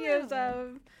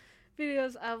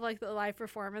 Videos of like the live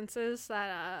performances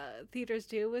that theaters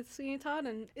do with Sweeney Todd,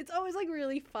 and it's always like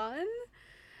really fun.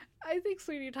 I think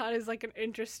Sweeney Todd is like an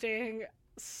interesting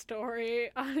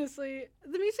story, honestly.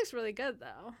 The music's really good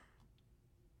though.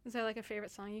 Is there like a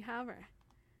favorite song you have, or?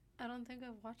 I don't think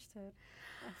I've watched it.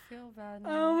 I feel bad now.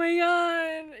 Oh my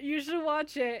god, you should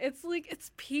watch it.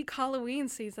 It's peak Halloween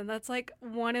season. That's like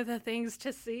one of the things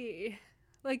to see.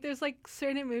 Like there's like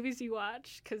certain movies you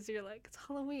watch because you're like, it's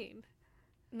Halloween.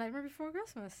 Nightmare Before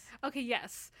Christmas. Okay,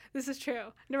 yes, this is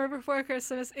true. Nightmare Before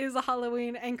Christmas is a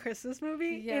Halloween and Christmas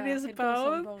movie. Yeah, it is it both. goes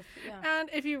on both. Yeah. And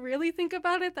if you really think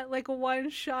about it, that like one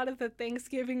shot of the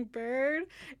Thanksgiving bird,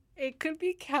 it could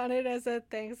be counted as a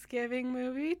Thanksgiving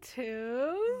movie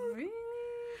too. Really?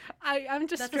 I'm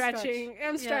just stretching.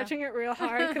 I'm stretching it real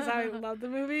hard because I love the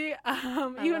movie.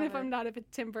 Even if I'm not a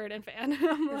Tim Burton fan.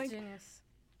 I'm That's like, genius.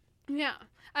 Yeah.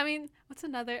 I mean, what's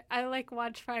another? I like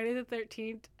watch Friday the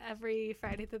 13th every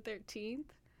Friday the 13th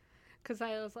because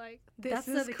I was like, this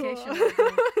is cool.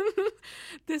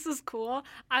 This is cool.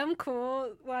 I'm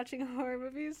cool watching horror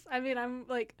movies. I mean, I'm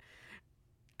like,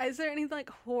 is there any like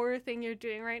horror thing you're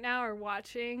doing right now or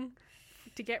watching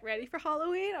to get ready for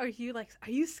Halloween? Are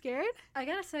you scared? I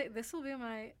gotta say, this will be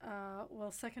my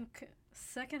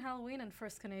second Halloween and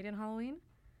first Canadian Halloween.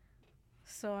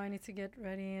 So I need to get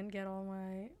ready and get all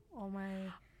my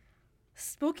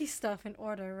spooky stuff in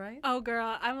order, right? Oh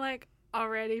girl, I'm like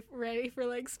already ready for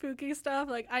like spooky stuff.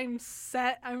 Like I'm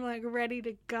set. I'm like ready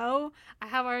to go. I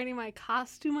have already my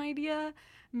costume idea.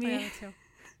 Me too.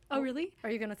 Oh really? Are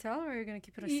you gonna tell or are you gonna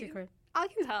keep it a secret? I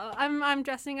can tell. I'm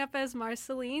dressing up as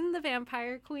Marceline, the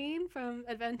vampire queen from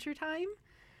Adventure Time.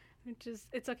 Which is,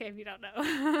 it's okay if you don't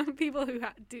know. People who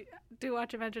do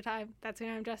watch Adventure Time, that's who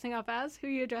I'm dressing up as. Who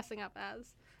are you dressing up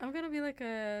as? I'm gonna be like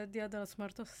a Dia de los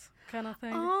Muertos kind of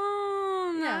thing.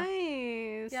 Oh, Yeah.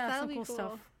 nice. Yeah, That'll some be cool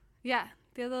stuff. Yeah,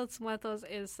 Dia de los Muertos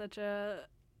is such a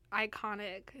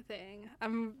iconic thing.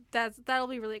 That'll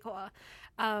be really cool.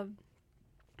 I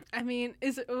mean,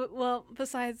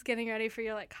 besides getting ready for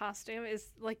your like costume,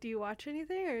 do you watch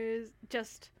anything, or is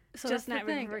just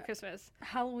Nightmare Before Christmas?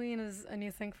 Halloween is a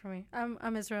new thing for me.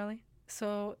 I'm Israeli,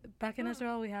 so back in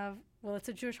Israel we have it's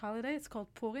a Jewish holiday. It's called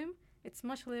Purim. It's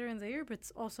much later in the year, but it's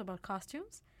also about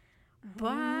costumes.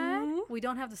 But we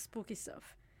don't have the spooky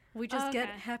stuff. We just get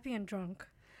happy and drunk.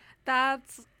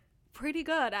 That's pretty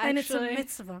good, actually. And it's a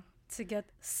mitzvah to get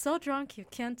so drunk you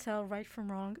can't tell right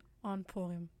from wrong on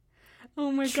Purim.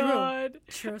 Oh my God.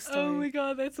 True story. Oh my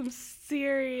God, that's some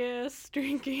serious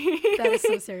drinking. That is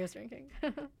some serious drinking.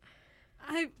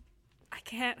 I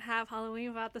can't have Halloween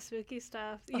without the spooky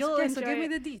stuff. You'll enjoy so give me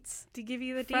the deets. To give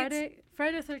you the deets?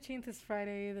 Friday the 13th is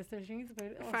Friday the 13th,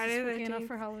 but Friday the 13th. Spooky enough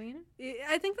for Halloween?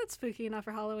 I think that's spooky enough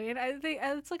for Halloween. I think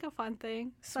it's like a fun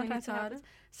thing. Sweeney Todd.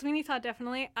 Sweeney Todd,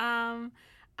 definitely. I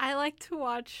like to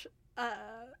watch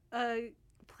playthroughs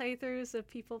of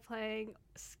people playing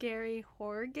scary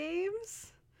horror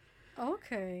games.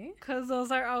 Okay. Because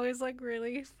those are always like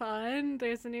really fun.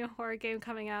 There's a new horror game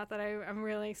coming out that I'm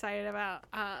really excited about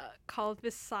called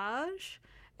Visage.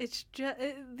 It's just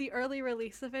the early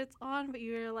release of it's on, but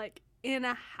you're like in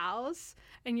a house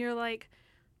and you're like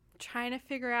trying to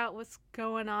figure out what's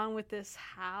going on with this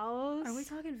house. Are we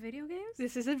talking video games?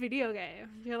 This is a video game.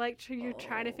 You're like you're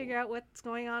trying to figure out what's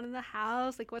going on in the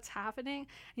house, like what's happening,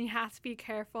 and you have to be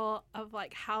careful of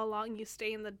like how long you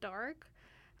stay in the dark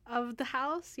of the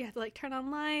house. You have to like turn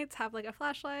on lights, have like a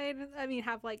flashlight,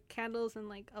 have like candles and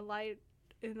like a light,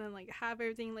 and then like have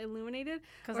everything illuminated,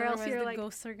 because otherwise the like,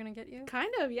 ghosts are gonna get you.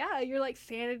 Kind of, yeah. Your like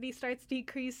sanity starts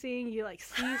decreasing. You like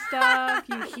see stuff,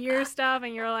 you hear stuff,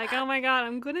 and you're like, oh my God,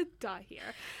 I'm gonna die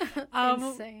here.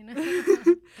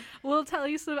 Insane. We'll tell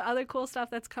you some other cool stuff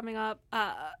that's coming up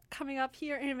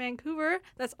here in Vancouver.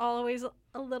 That's always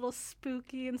a little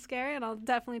spooky and scary, and I'll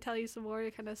definitely tell you some more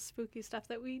kind of spooky stuff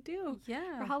that we do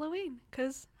for Halloween,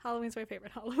 because Halloween's my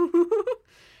favorite Halloween.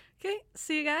 Okay,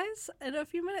 see you guys in a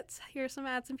few minutes. Here are some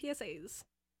ads and PSAs.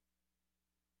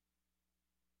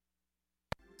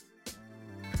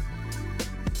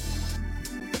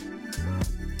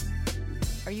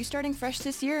 Are you starting fresh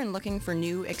this year and looking for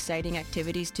new, exciting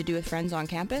activities to do with friends on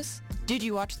campus? Did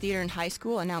you watch theater in high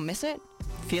school and now miss it?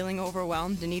 Feeling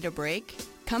overwhelmed and need a break?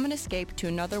 Come and escape to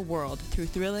another world through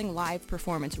thrilling live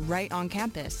performance right on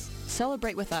campus.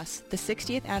 Celebrate with us the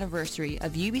 60th anniversary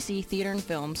of UBC Theater and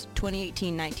Film's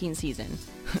 2018-19 season.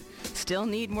 Still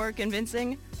need more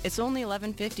convincing? It's only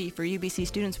 $11.50 for UBC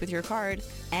students with your card,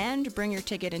 and bring your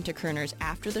ticket into Kerner's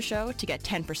after the show to get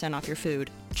 10% off your food.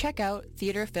 Check out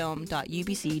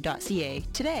theaterfilm.ubc.ca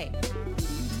today.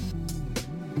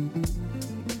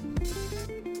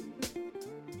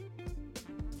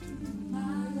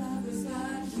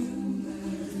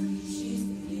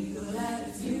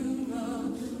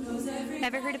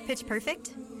 Ever heard of Pitch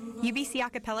Perfect? UBC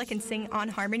Acapella can sing on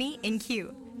harmony in key.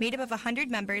 Made up of 100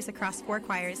 members across 4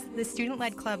 choirs, the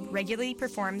student-led club regularly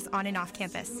performs on and off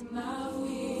campus.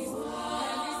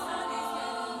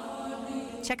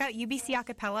 Check out UBC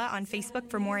Acapella on Facebook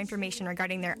for more information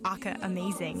regarding their Aca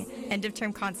Amazing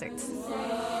end-of-term concerts.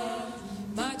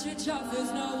 My church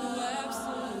offers no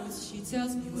absolutes. She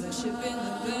tells me worship in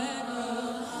the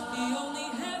bedroom. The only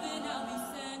heaven I'll be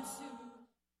sent to.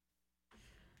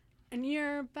 And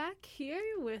you're back here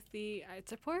with the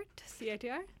Arts Report,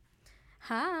 CITR.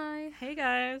 Hi. Hey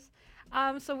guys.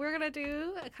 So we're gonna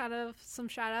do kind of some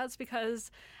shout outs,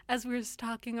 because as we were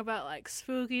talking about like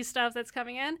spooky stuff that's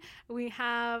coming in, we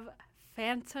have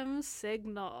Phantom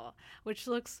Signal, which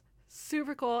looks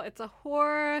super cool. It's a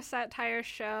horror satire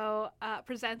show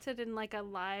presented in like a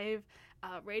live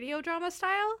radio drama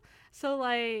style. So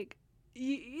like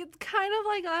it's kind of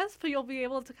like us, but you'll be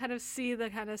able to kind of see the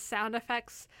kind of sound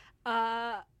effects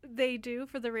they do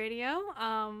for the radio.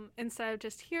 Instead of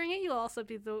just hearing it, you'll also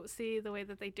see the way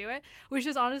that they do it, which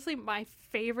is honestly my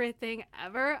favorite thing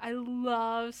ever. I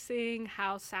love seeing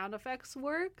how sound effects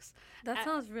works. That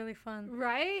sounds really fun,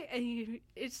 right? And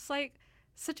it's like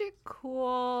such a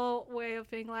cool way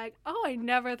of being like, oh, I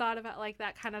never thought about like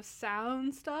that kind of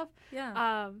sound stuff.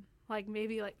 Like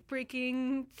maybe like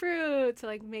breaking fruit to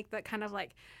like make that kind of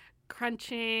like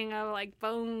crunching of like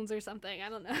bones or something. I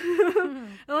don't know.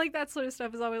 And like that sort of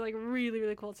stuff is always like really,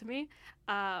 really cool to me.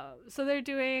 So they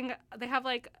have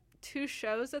like 2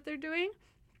 shows that they're doing.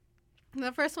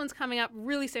 The first one's coming up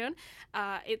really soon.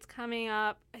 It's coming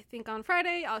up, I think, on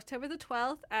Friday, October the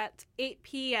 12th at 8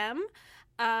 p.m.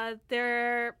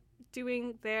 They're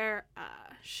doing their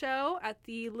show at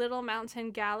the Little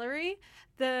Mountain Gallery.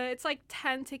 It's like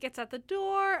 10 tickets at the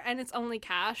door, and it's only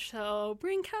cash, so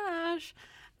bring cash.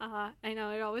 I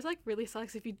know it always like really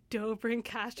sucks if you don't bring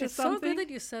cash to something. It's so good that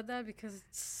you said that, because it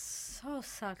so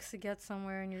sucks to get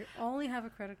somewhere and you only have a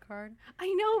credit card.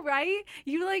 I know, right?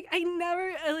 I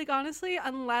never, honestly,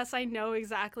 unless I know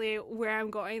exactly where I'm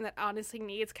going that honestly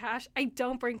needs cash, I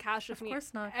don't bring cash with me. Of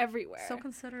course not. Everywhere. So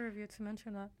considerate of you to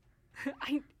mention that.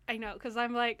 I know, because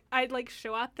I'd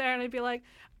show up there and I'd be like,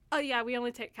 oh yeah, we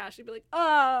only take cash. You'd be like,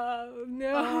 oh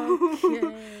no,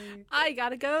 okay. I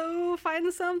gotta go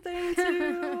find something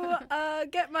to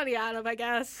get money out of, I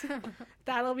guess.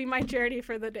 That'll be my journey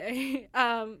for the day.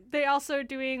 They also are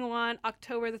doing one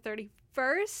October the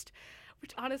 31st,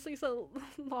 which honestly is a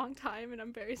long time, and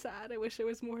I'm very sad. I wish there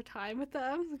was more time with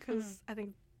them, because I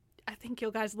think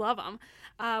you guys love them.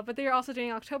 But they're also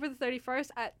doing October the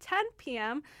 31st at 10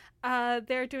 p.m.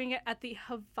 They're doing it at the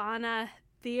Havana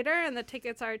Theater, and the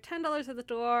tickets are $10 at the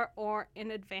door or in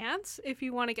advance if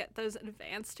you want to get those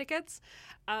advance tickets.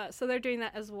 So they're doing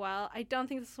that as well. I don't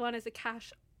think this one is a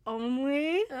cash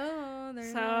only. Oh, there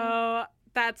you go.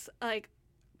 That's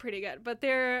pretty good. But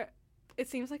it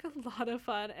seems like a lot of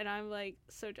fun, and I'm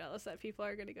so jealous that people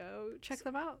are gonna go check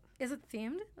them out. Is it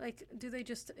themed? Do they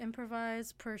just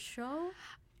improvise per show?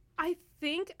 I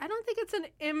don't think it's an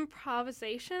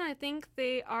improvisation. I think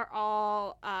they are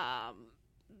all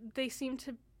they seem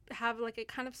to have a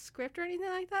kind of script or anything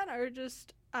like that, or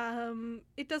just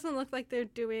it doesn't look like they're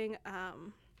doing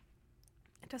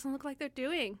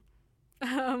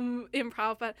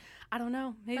improv, but I don't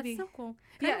know, maybe. That's so cool.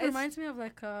 It reminds me of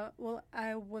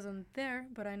I wasn't there,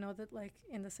 but I know that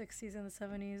in the 60s and the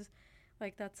 70s,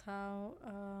 that's how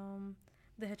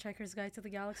the Hitchhiker's Guide to the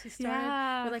Galaxy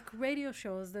started, with radio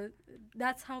shows.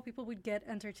 That's how people would get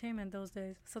entertainment those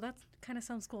days. So that kind of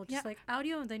sounds cool. Just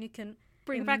audio, and then you can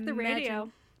bring back the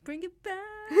radio. Bring it back.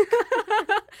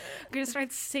 I'm gonna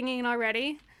start singing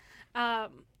already.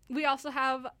 We also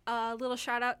have a little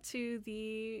shout out to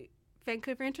the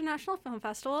Vancouver International Film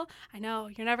Festival. I know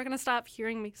you're never gonna stop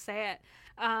hearing me say it.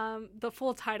 The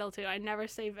full title too. I never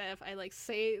say VIFF. I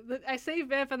say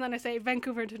VIFF, and then I say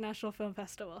Vancouver International Film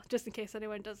Festival, just in case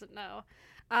anyone doesn't know.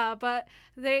 But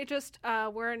they just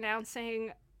were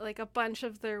announcing a bunch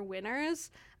of their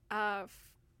winners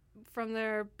from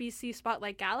their BC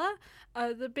Spotlight Gala.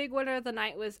 The big winner of the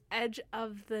night was Edge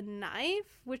of the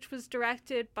Knife, which was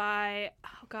directed by,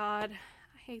 oh God,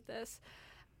 I hate this.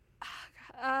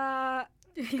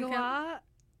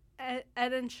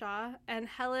 Eden Shaw and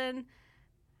Helen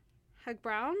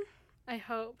Hagbrown, I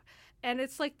hope. And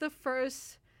it's the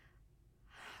first,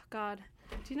 oh God,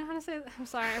 do you know how to say that? I'm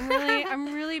sorry.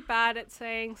 I'm really bad at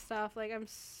saying stuff. I'm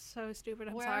so stupid.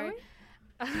 I'm sorry.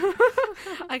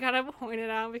 I gotta point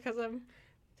it out because I'm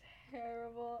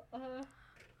terrible.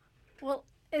 Well,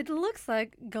 it looks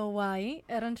like Gawai,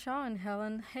 Eden Shaw, and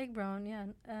Helen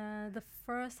Hagbrown. The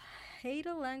first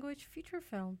Haida language feature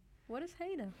film. What is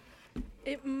Haida?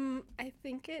 I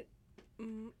think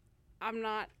I'm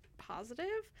not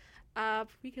positive.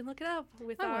 We can look it up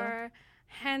with our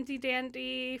handy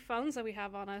dandy phones that we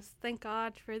have on us. Thank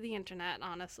God for the internet,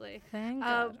 honestly. Thank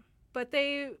God. But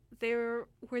they were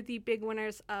the big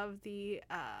winners of the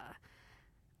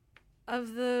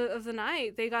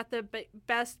night. They got the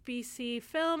best BC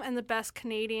film and the best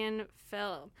Canadian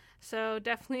film. So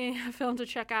definitely a film to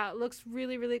check out. It looks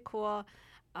really, really cool.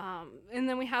 And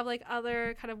then we have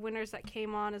other kind of winners that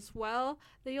came on as well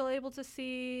that you'll able to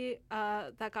see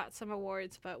that got some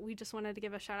awards. But we just wanted to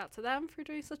give a shout out to them for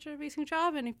doing such an amazing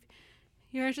job. And if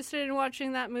you're interested in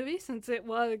watching that movie, since it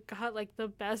got the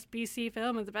best BC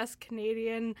film and the best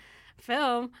Canadian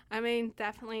film,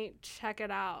 definitely check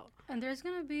it out. And there's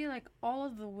gonna be all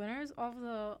of the winners, all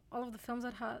of the films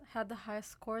that had the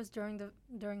highest scores during the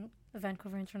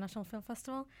Vancouver International Film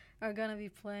Festival are gonna be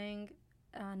playing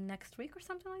next week or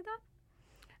something like that.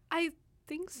 I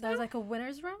think so. There's a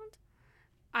winners round.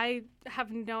 I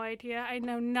have no idea. I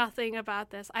know nothing about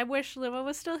this. I wish Liva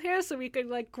was still here so we could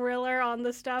grill her on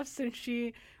the stuff, since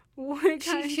she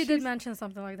did mention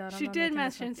something like that. She did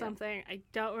mention something. I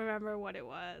don't remember what it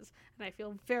was, and I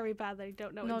feel very bad that I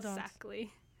don't know exactly.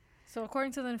 Don't. So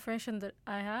according to the information that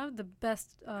I have, the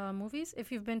best movies,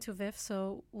 if you've been to VIFF,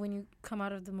 so when you come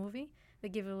out of the movie, they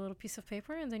give you a little piece of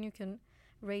paper, and then you can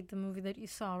rate the movie that you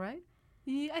saw, right?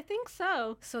 Yeah, I think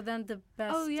so. So then the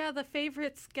best... Oh, yeah, the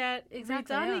favorites get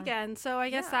redone again. So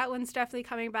I guess that one's definitely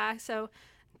coming back. So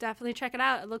definitely check it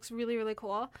out. It looks really, really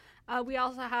cool. We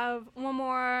also have one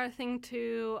more thing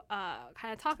to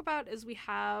kind of talk about is we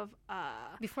have...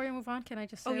 Before you move on, can I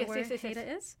just say where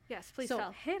Haida is? Yes, please tell.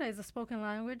 So Haida is a spoken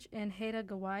language in Haida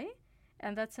Gawai,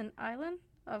 and that's an island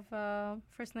of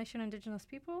First Nation Indigenous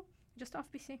people just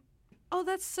off BC. Oh,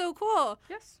 that's so cool.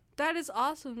 Yes. That is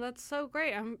awesome. That's so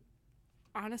great. I'm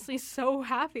honestly so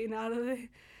happy now that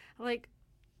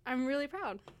I'm really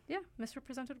proud. Yeah,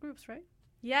 misrepresented groups, right?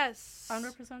 Yes.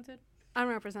 Unrepresented.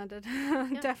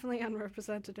 Definitely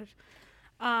unrepresented.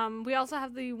 We also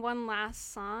have the one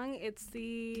last song. It's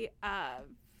the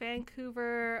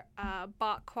Vancouver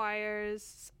Bach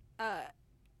Choir's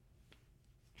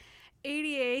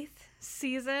 88th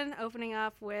season, opening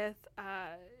up with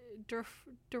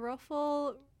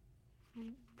Durofel.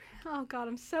 Oh God,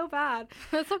 I'm so bad.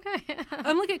 That's okay.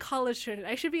 I'm like a college student.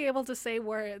 I should be able to say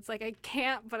words. Like I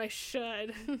can't, but I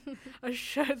should. I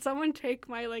should. Someone take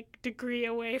my degree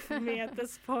away from me at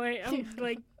this point. I'm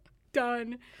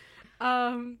done.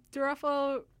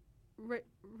 Durofel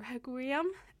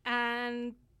Requiem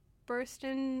and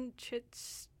Burston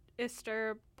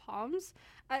Chitster Palms.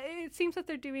 It seems that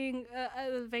they're doing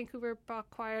the Vancouver Bach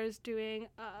Choir is doing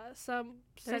some.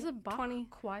 There's a Bach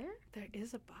choir? There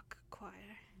is a Bach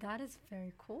choir. That is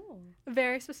very cool.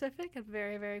 Very specific and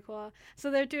very, very cool. So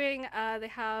they're doing, they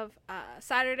have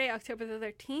Saturday, October the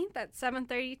 13th at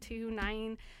 7:30 to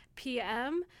 9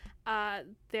 p.m.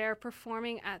 They're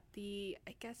performing at the,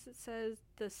 I guess it says,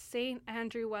 the St.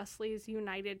 Andrew Wesley's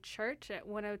United Church at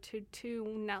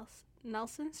 1022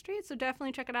 Nelson Street. So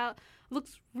definitely check it out.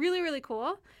 Looks really, really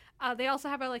cool. They also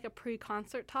have a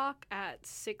pre-concert talk at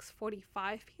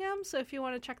 6:45 p.m. So if you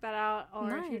want to check that out,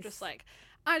 or if you're just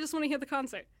I just want to hear the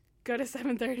concert, go to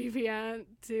 7:30 p.m.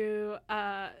 to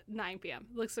 9 p.m.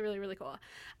 Looks really, really cool.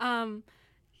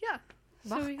 Yeah.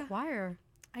 Bach choir.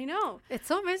 I know. It's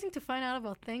so amazing to find out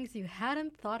about things you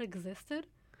hadn't thought existed.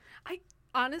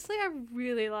 Honestly, I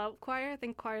really love choir. I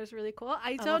think choir is really cool.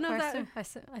 I don't know that... I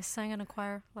sang in a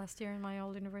choir last year in my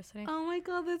old university. Oh my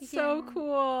God, that's so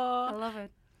cool. I love it.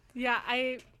 Yeah,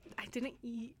 I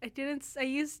didn't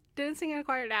sing in a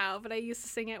choir now, but I used to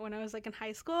sing it when I was in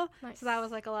high school. Nice. So that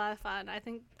was a lot of fun. I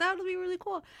think that would be really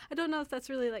cool. I don't know if that's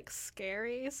really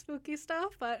scary, spooky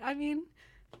stuff, but I mean,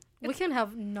 we can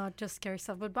have not just scary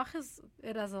stuff, but Bach has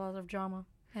a lot of drama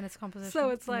in its composition. So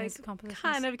it's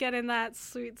kind of getting that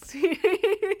sweet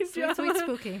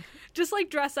spooky. Just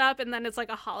dress up, and then it's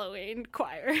a Halloween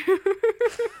choir.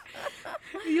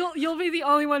 You'll be the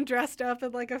only one dressed up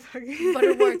in a fucking. But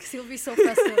it works. You'll be so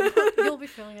festive. You'll be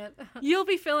feeling it. You'll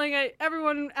be feeling it.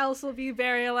 Everyone else will be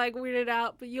very weirded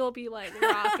out, but you'll be rocking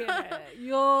it.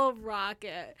 You'll rock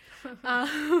it.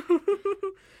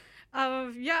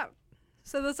 Yeah.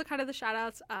 So those are kind of the shout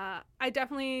outs. I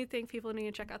definitely think people need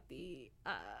to check out the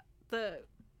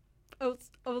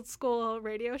old school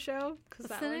radio show.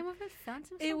 What's the name of it? Phantom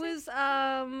something? It was,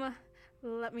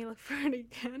 let me look for it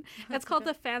again. It's called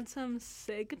The Phantom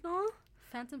Signal.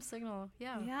 Phantom Signal,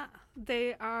 yeah. Yeah.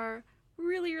 They are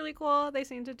really, really cool. They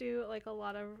seem to do a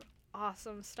lot of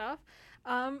awesome stuff.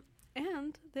 And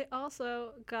they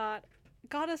also got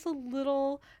us a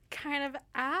little kind of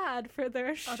ad for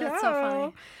their show. Oh, that's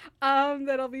so funny.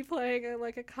 That'll be playing in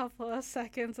a couple of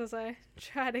seconds as I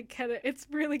try to get it. It's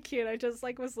really cute. I just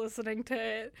was listening to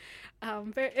it.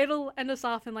 It'll end us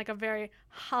off in a very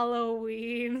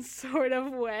Halloween sort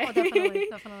of way. Oh, definitely.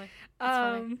 That's funny.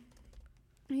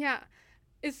 Yeah.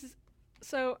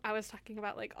 So I was talking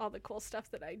about all the cool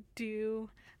stuff that I do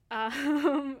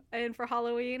and for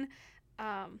Halloween.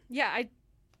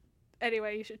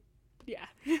 Anyway, you should. Yeah.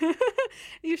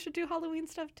 You should do Halloween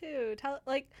stuff too.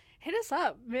 Hit us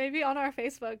up maybe on our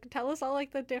Facebook. Tell us all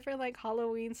the different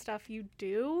Halloween stuff you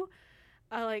do.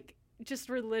 Just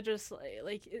religiously.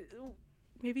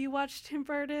 Maybe you watch Tim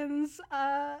Burton's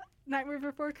Nightmare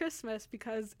Before Christmas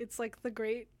because it's the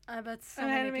great I bet so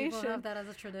many people have that as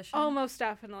a tradition. Oh, most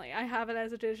definitely. I have it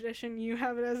as a tradition. You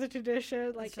have it as a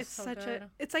tradition. It's such good.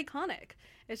 It's iconic.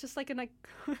 It's just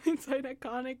it's an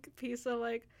iconic piece of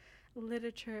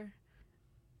literature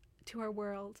to our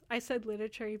world. I said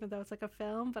literature even though it's a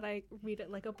film, but I read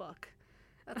it like a book.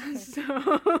 That's okay.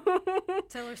 So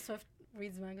Taylor Swift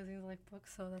reads magazines like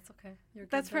books, so that's okay.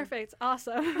 That's perfect.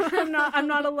 Awesome. I'm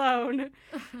not alone.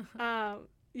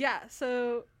 Yeah,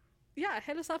 so yeah,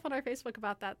 hit us up on our Facebook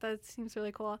about that. That seems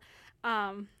really cool.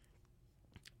 I'm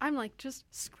just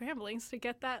scrambling to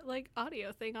get that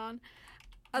audio thing on.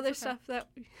 Other stuff that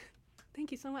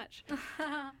thank you so much.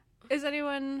 Is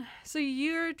anyone so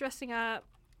you're dressing up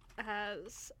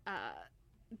as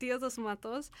Dia dos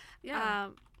Muertos? Yeah.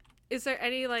 Is there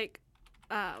any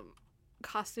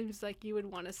costumes you would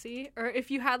want to see, or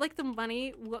if you had the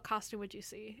money, what costume would you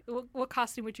see? What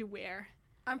costume would you wear?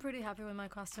 I'm pretty happy with my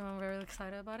costume. I'm very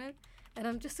excited about it, and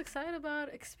I'm just excited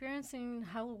about experiencing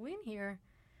Halloween here.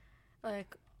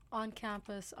 on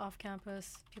campus, off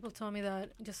campus. People told me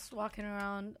that just walking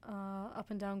around up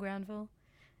and down Granville,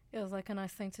 it was like a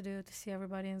nice thing to do, to see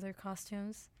everybody in their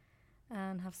costumes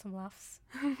and have some laughs.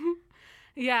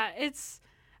 Yeah,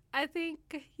 I think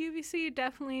UBC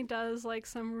definitely does like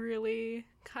some really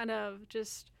kind of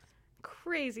just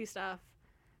crazy stuff.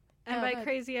 And by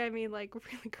crazy, I mean like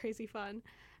really crazy fun.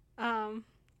 Even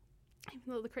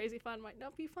though the crazy fun might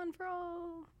not be fun for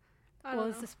all. I don't know.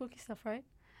 It's the spooky stuff, right?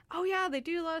 Oh, yeah, they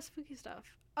do a lot of spooky stuff.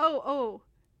 Oh,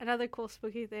 another cool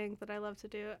spooky thing that I love to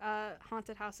do,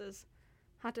 haunted houses.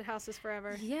 Haunted houses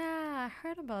forever. Yeah, I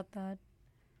heard about that.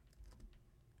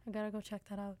 I gotta go check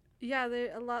that out. Yeah,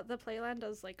 the Playland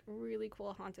does like really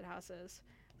cool haunted houses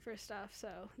for stuff,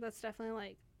 so that's definitely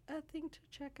like a thing to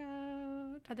check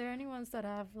out. Are there any ones that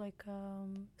have like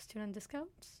student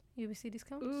discounts, UBC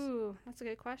discounts? Ooh, that's a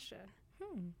good question.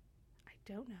 I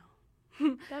don't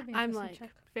know. That'd be I'm interesting like to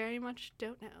check. very much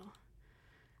don't know.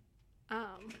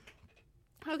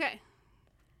 Okay,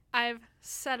 I've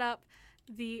set up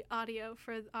the audio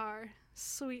for our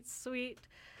sweet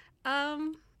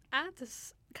ad to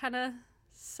kind of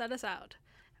set us out.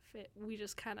 We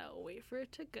just kind of wait for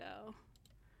it to go.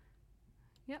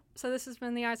 Yep. So this has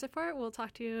been the Eyes Are For It. We'll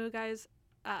talk to you guys.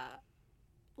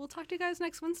 We'll talk to you guys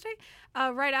next Wednesday.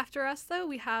 Right after us, though,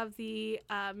 we have the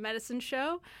medicine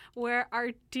show where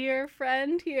our dear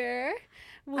friend here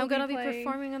will I'm gonna be playing.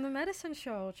 performing on the medicine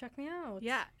show. Check me out.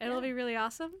 Yeah, it'll be really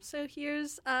awesome. So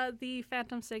here's the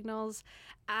Phantom Signals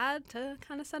ad to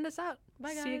kind of send us out.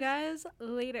 Bye, guys. See you guys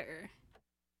later.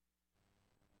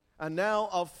 And now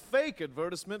a fake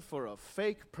advertisement for a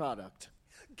fake product.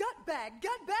 Gut bag,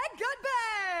 gut bag, gut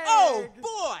bag! Oh,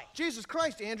 boy! Jesus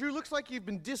Christ, Andrew, looks like you've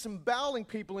been disemboweling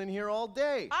people in here all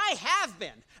day. I have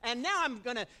been, and now I'm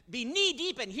gonna be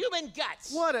knee-deep in human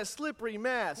guts. What a slippery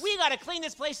mess. We gotta clean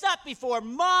this place up before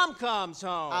Mom comes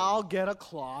home. I'll get a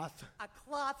cloth. A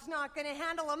cloth's not gonna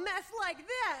handle a mess like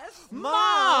this.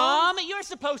 Mom, you're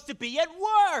supposed to be at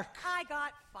work. I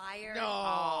got fired.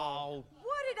 Oh.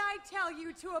 What did I tell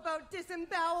you two about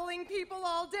disemboweling people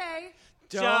all day?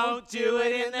 Don't do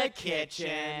it in the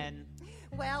kitchen.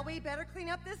 Well, we better clean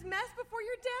up this mess before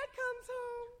your dad comes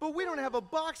home. But we don't have a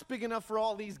box big enough for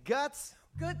all these guts.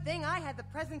 Good thing I had the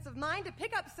presence of mind to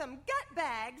pick up some gut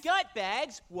bags. Gut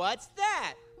bags? What's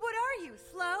that? What are you,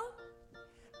 slow?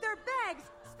 They're bags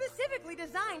specifically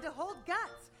designed to hold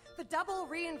guts. The double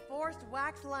reinforced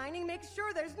wax lining makes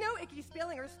sure there's no icky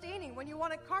spilling or staining when you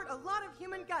want to cart a lot of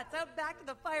human guts out back to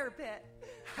the fire pit.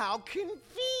 How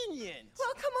convenient.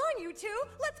 Well, come on, you two.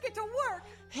 Let's get to work.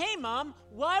 Hey, Mom,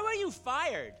 why were you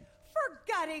fired? For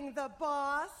gutting the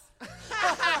boss.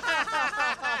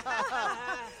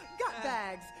 Gut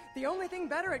bags. The only thing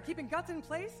better at keeping guts in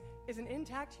place is an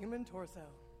intact human torso.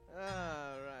 All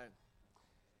right.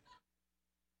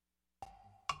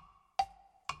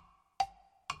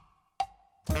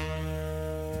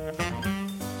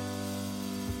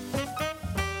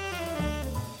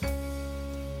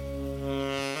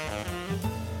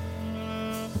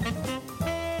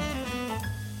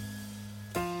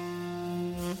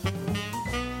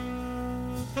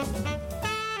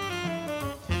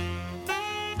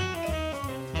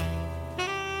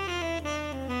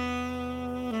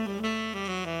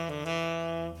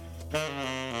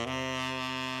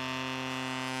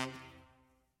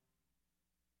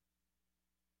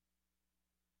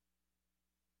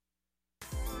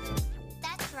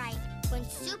 That's right, when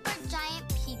Super Giant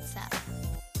Pizza.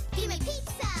 Gimme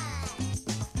pizza!